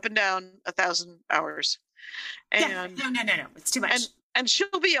and down 1,000 hours. And no. It's too much. And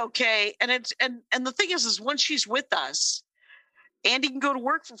she'll be okay. And the thing is once she's with us, Andy can go to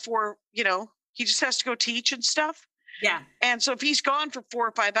work for 4, he just has to go teach and stuff. Yeah. And so if he's gone for 4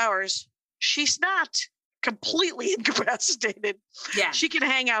 or 5 hours, she's not completely incapacitated. Yeah. She can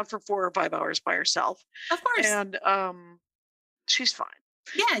hang out for 4 or 5 hours by herself. Of course. And she's fine.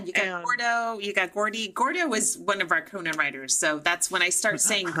 Yeah, you got Gordo, you got Gordy. Gordo was one of our Conan writers. So that's when I start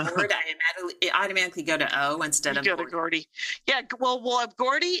saying Gord, I automatically go to O instead of Gordy. Gordy. Yeah, well, we'll have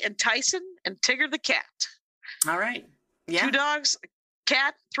Gordy and Tyson and Tigger the cat. All right. Yeah. 2 dogs,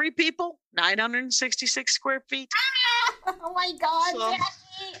 cat, 3 people, 966 square feet. Oh my God, So-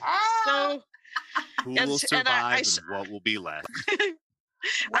 Jackie. So Who will survive and what will be left?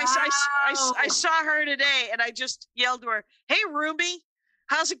 I saw her today and I just yelled to her, "Hey, roomie,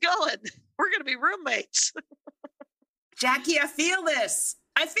 how's it going? We're going to be roommates." Jackie, I feel this.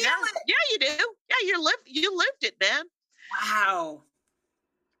 I feel it. Yeah, you do. Yeah, you lived it, man. Wow.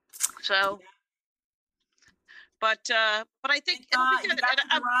 So, but I think Thank God it'll be you good. got And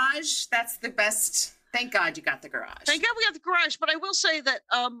the garage. That's the best. Thank God you got the garage. thank God we got the garage. But I will say that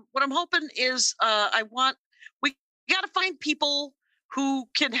what I'm hoping is we got to find people who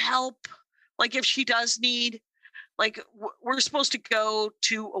can help. Like if she does need, like we're supposed to go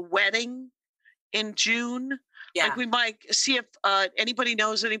to a wedding in June. Yeah. Like we might see if anybody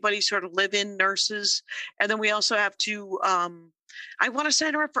knows anybody sort of live-in nurses, and then we also have to. I want to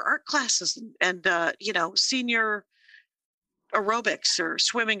sign her up for art classes and senior aerobics or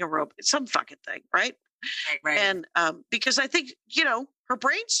swimming aerobics, some fucking thing, right? Right. And because I think her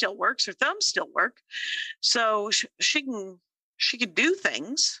brain still works, her thumbs still work, so she can do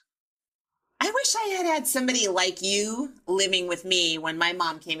things. I wish I had somebody like you living with me when my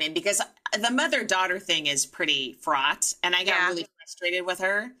mom came in, because the mother-daughter thing is pretty fraught, and I got really frustrated with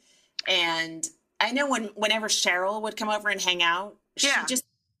her. And I know whenever Cheryl would come over and hang out, she just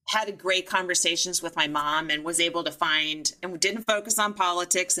had great conversations with my mom and was able to find, and didn't focus on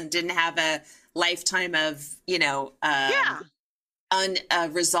politics and didn't have a lifetime of,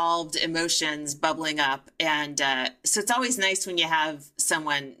 unresolved emotions bubbling up. And so it's always nice when you have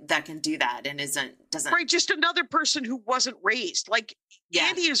someone that can do that and doesn't. Right, just another person who wasn't raised. Like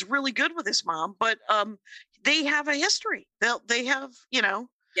Andy is really good with his mom, but they have a history. They have,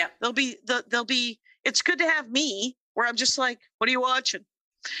 they'll be, it's good to have me where I'm just like, what are you watching?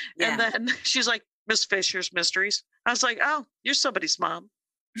 Yeah. And then she's like, Miss Fisher's Mysteries. I was like, oh, you're somebody's mom.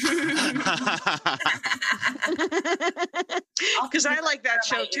 Because I like that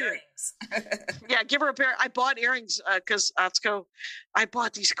show too. Yeah, give her a pair. I bought earrings because I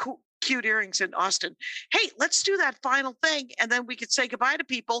bought these cute earrings in Austin. Hey, let's do that final thing, and then we could say goodbye to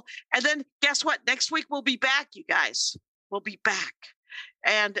people. And then guess what? Next week we'll be back, you guys. We'll be back,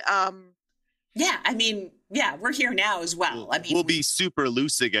 and Yeah, I mean, yeah, we're here now as well. I mean, we'll be super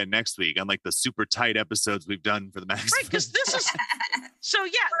loose again next week, unlike the super tight episodes we've done for the Max. Right, because this is so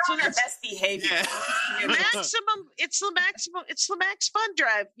yeah. we're So on our that's best behavior. Yeah. maximum. It's the maximum. It's the Max Fun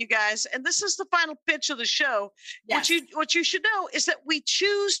Drive, you guys, and this is the final pitch of the show. Yes. What you should know is that we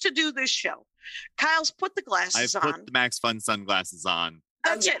choose to do this show. Kyle's put the glasses I've on. put the Max Fun sunglasses on.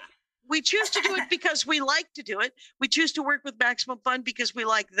 That's yeah. it. We choose to do it because we like to do it. We choose to work with Maximum Fun because we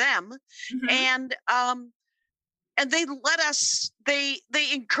like them, Mhm. and they let us. They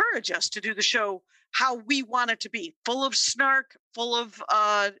encourage us to do the show how we want it to be, full of snark, full of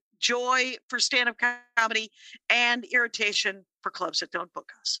joy for stand-up comedy, and irritation for clubs that don't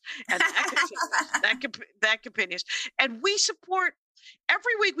book us. And that continues. And we support.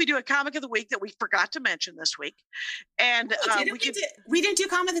 Every week we do a comic of the week that we forgot to mention this week, and We didn't do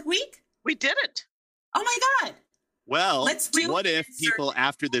Comic of the Week? we didn't. Oh my God. Well, Let's do what it. if people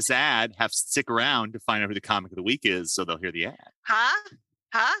after this ad have to stick around to find out who the comic of the week is so they'll hear the ad? Huh?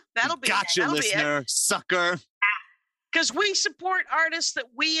 That'll be Gotcha, that'll listener, sucker. Because we support artists that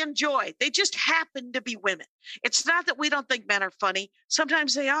we enjoy. They just happen to be women. It's not that we don't think men are funny.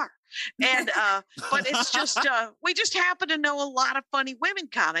 Sometimes they are. And but it's just we just happen to know a lot of funny women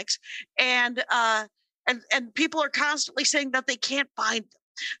comics, and people are constantly saying that they can't find them.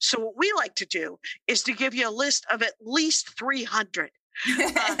 So what we like to do is to give you a list of at least 300. So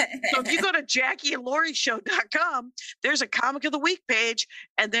if you go to JackieandLaurieShow.com, there's a comic of the week page,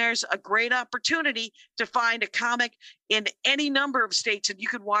 and there's a great opportunity to find a comic in any number of states, and you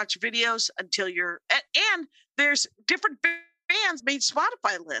can watch videos until you're and there's different fans made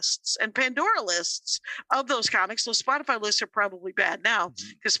Spotify lists and Pandora lists of those comics. Those Spotify lists are probably bad now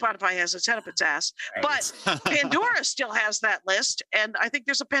because Spotify has its head up its ass. But Pandora still has that list, and I think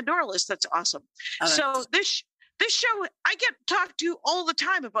there's a Pandora list that's awesome. So this show, I get talked to all the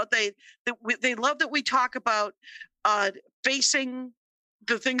time about they love that we talk about facing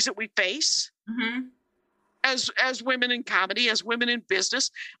the things that we face. Mhm. As women in comedy, as women in business.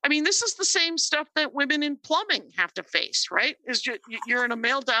 I mean, this is the same stuff that women in plumbing have to face, right? Is you're in a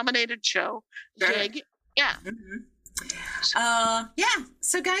male-dominated show, Sure. gig, yeah. Yeah.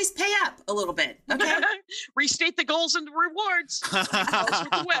 So guys, pay up a little bit, okay? Restate the goals and the rewards. Goes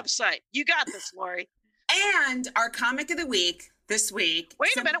with the website. You got this, Lori. And our comic of the week this week.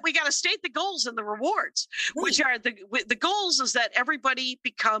 Wait a minute, we got to state the goals and the rewards, which are the goals is that everybody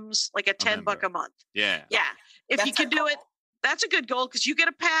becomes like a $10 a month. Yeah. Yeah. If That's you can our do goal. it, that's a good goal because you get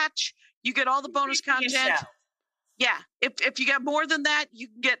a patch, you get all the bonus content. Show. Yeah. If you got more than that, you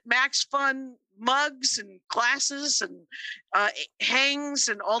can get Max Fun mugs and glasses and hangs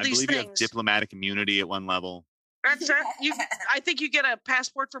and all I these believe you have things. diplomatic immunity at one level. That's it. I think you get a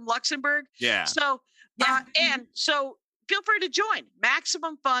passport from Luxembourg. Yeah. So Yeah. and so feel free to join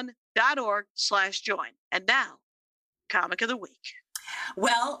MaximumFun.org/join. And now, comic of the week.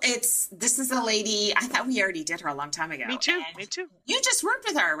 Well, this is a lady. I thought we already did her a long time ago. Me too. And Me too. You just worked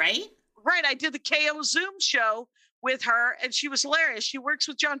with her, right? Right. I did the KO Zoom show with her, and she was hilarious. She works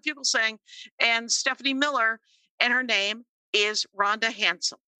with John Fugelsang and Stephanie Miller, and her name is Rhonda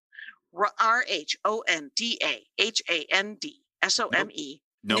Handsome. RHONDAHANDSOME.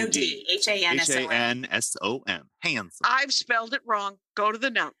 No D. D. HANSOM. HANSOM. Handsome. I've spelled it wrong. Go to the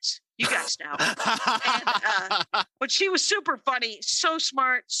notes. You guys know. But she was super funny, so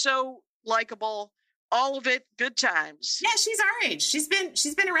smart, so likable. All of it, good times. Yeah, she's our age. She's been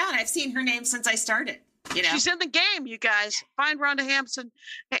around. I've seen her name since I started. You know, She's in the game, you guys. Find Rhonda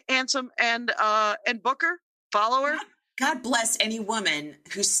Handsome and Booker. Follow her. God bless any woman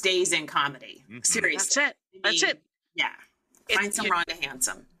who stays in comedy. Mhm. Seriously, That's it. That's it. Yeah, find some Rhonda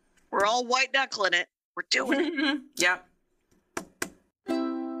Handsome. We're all white knuckling it. We're doing it. Yep.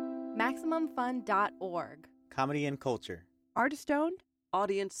 MaximumFun.org. Comedy and culture. Artist owned,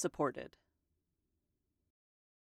 audience supported.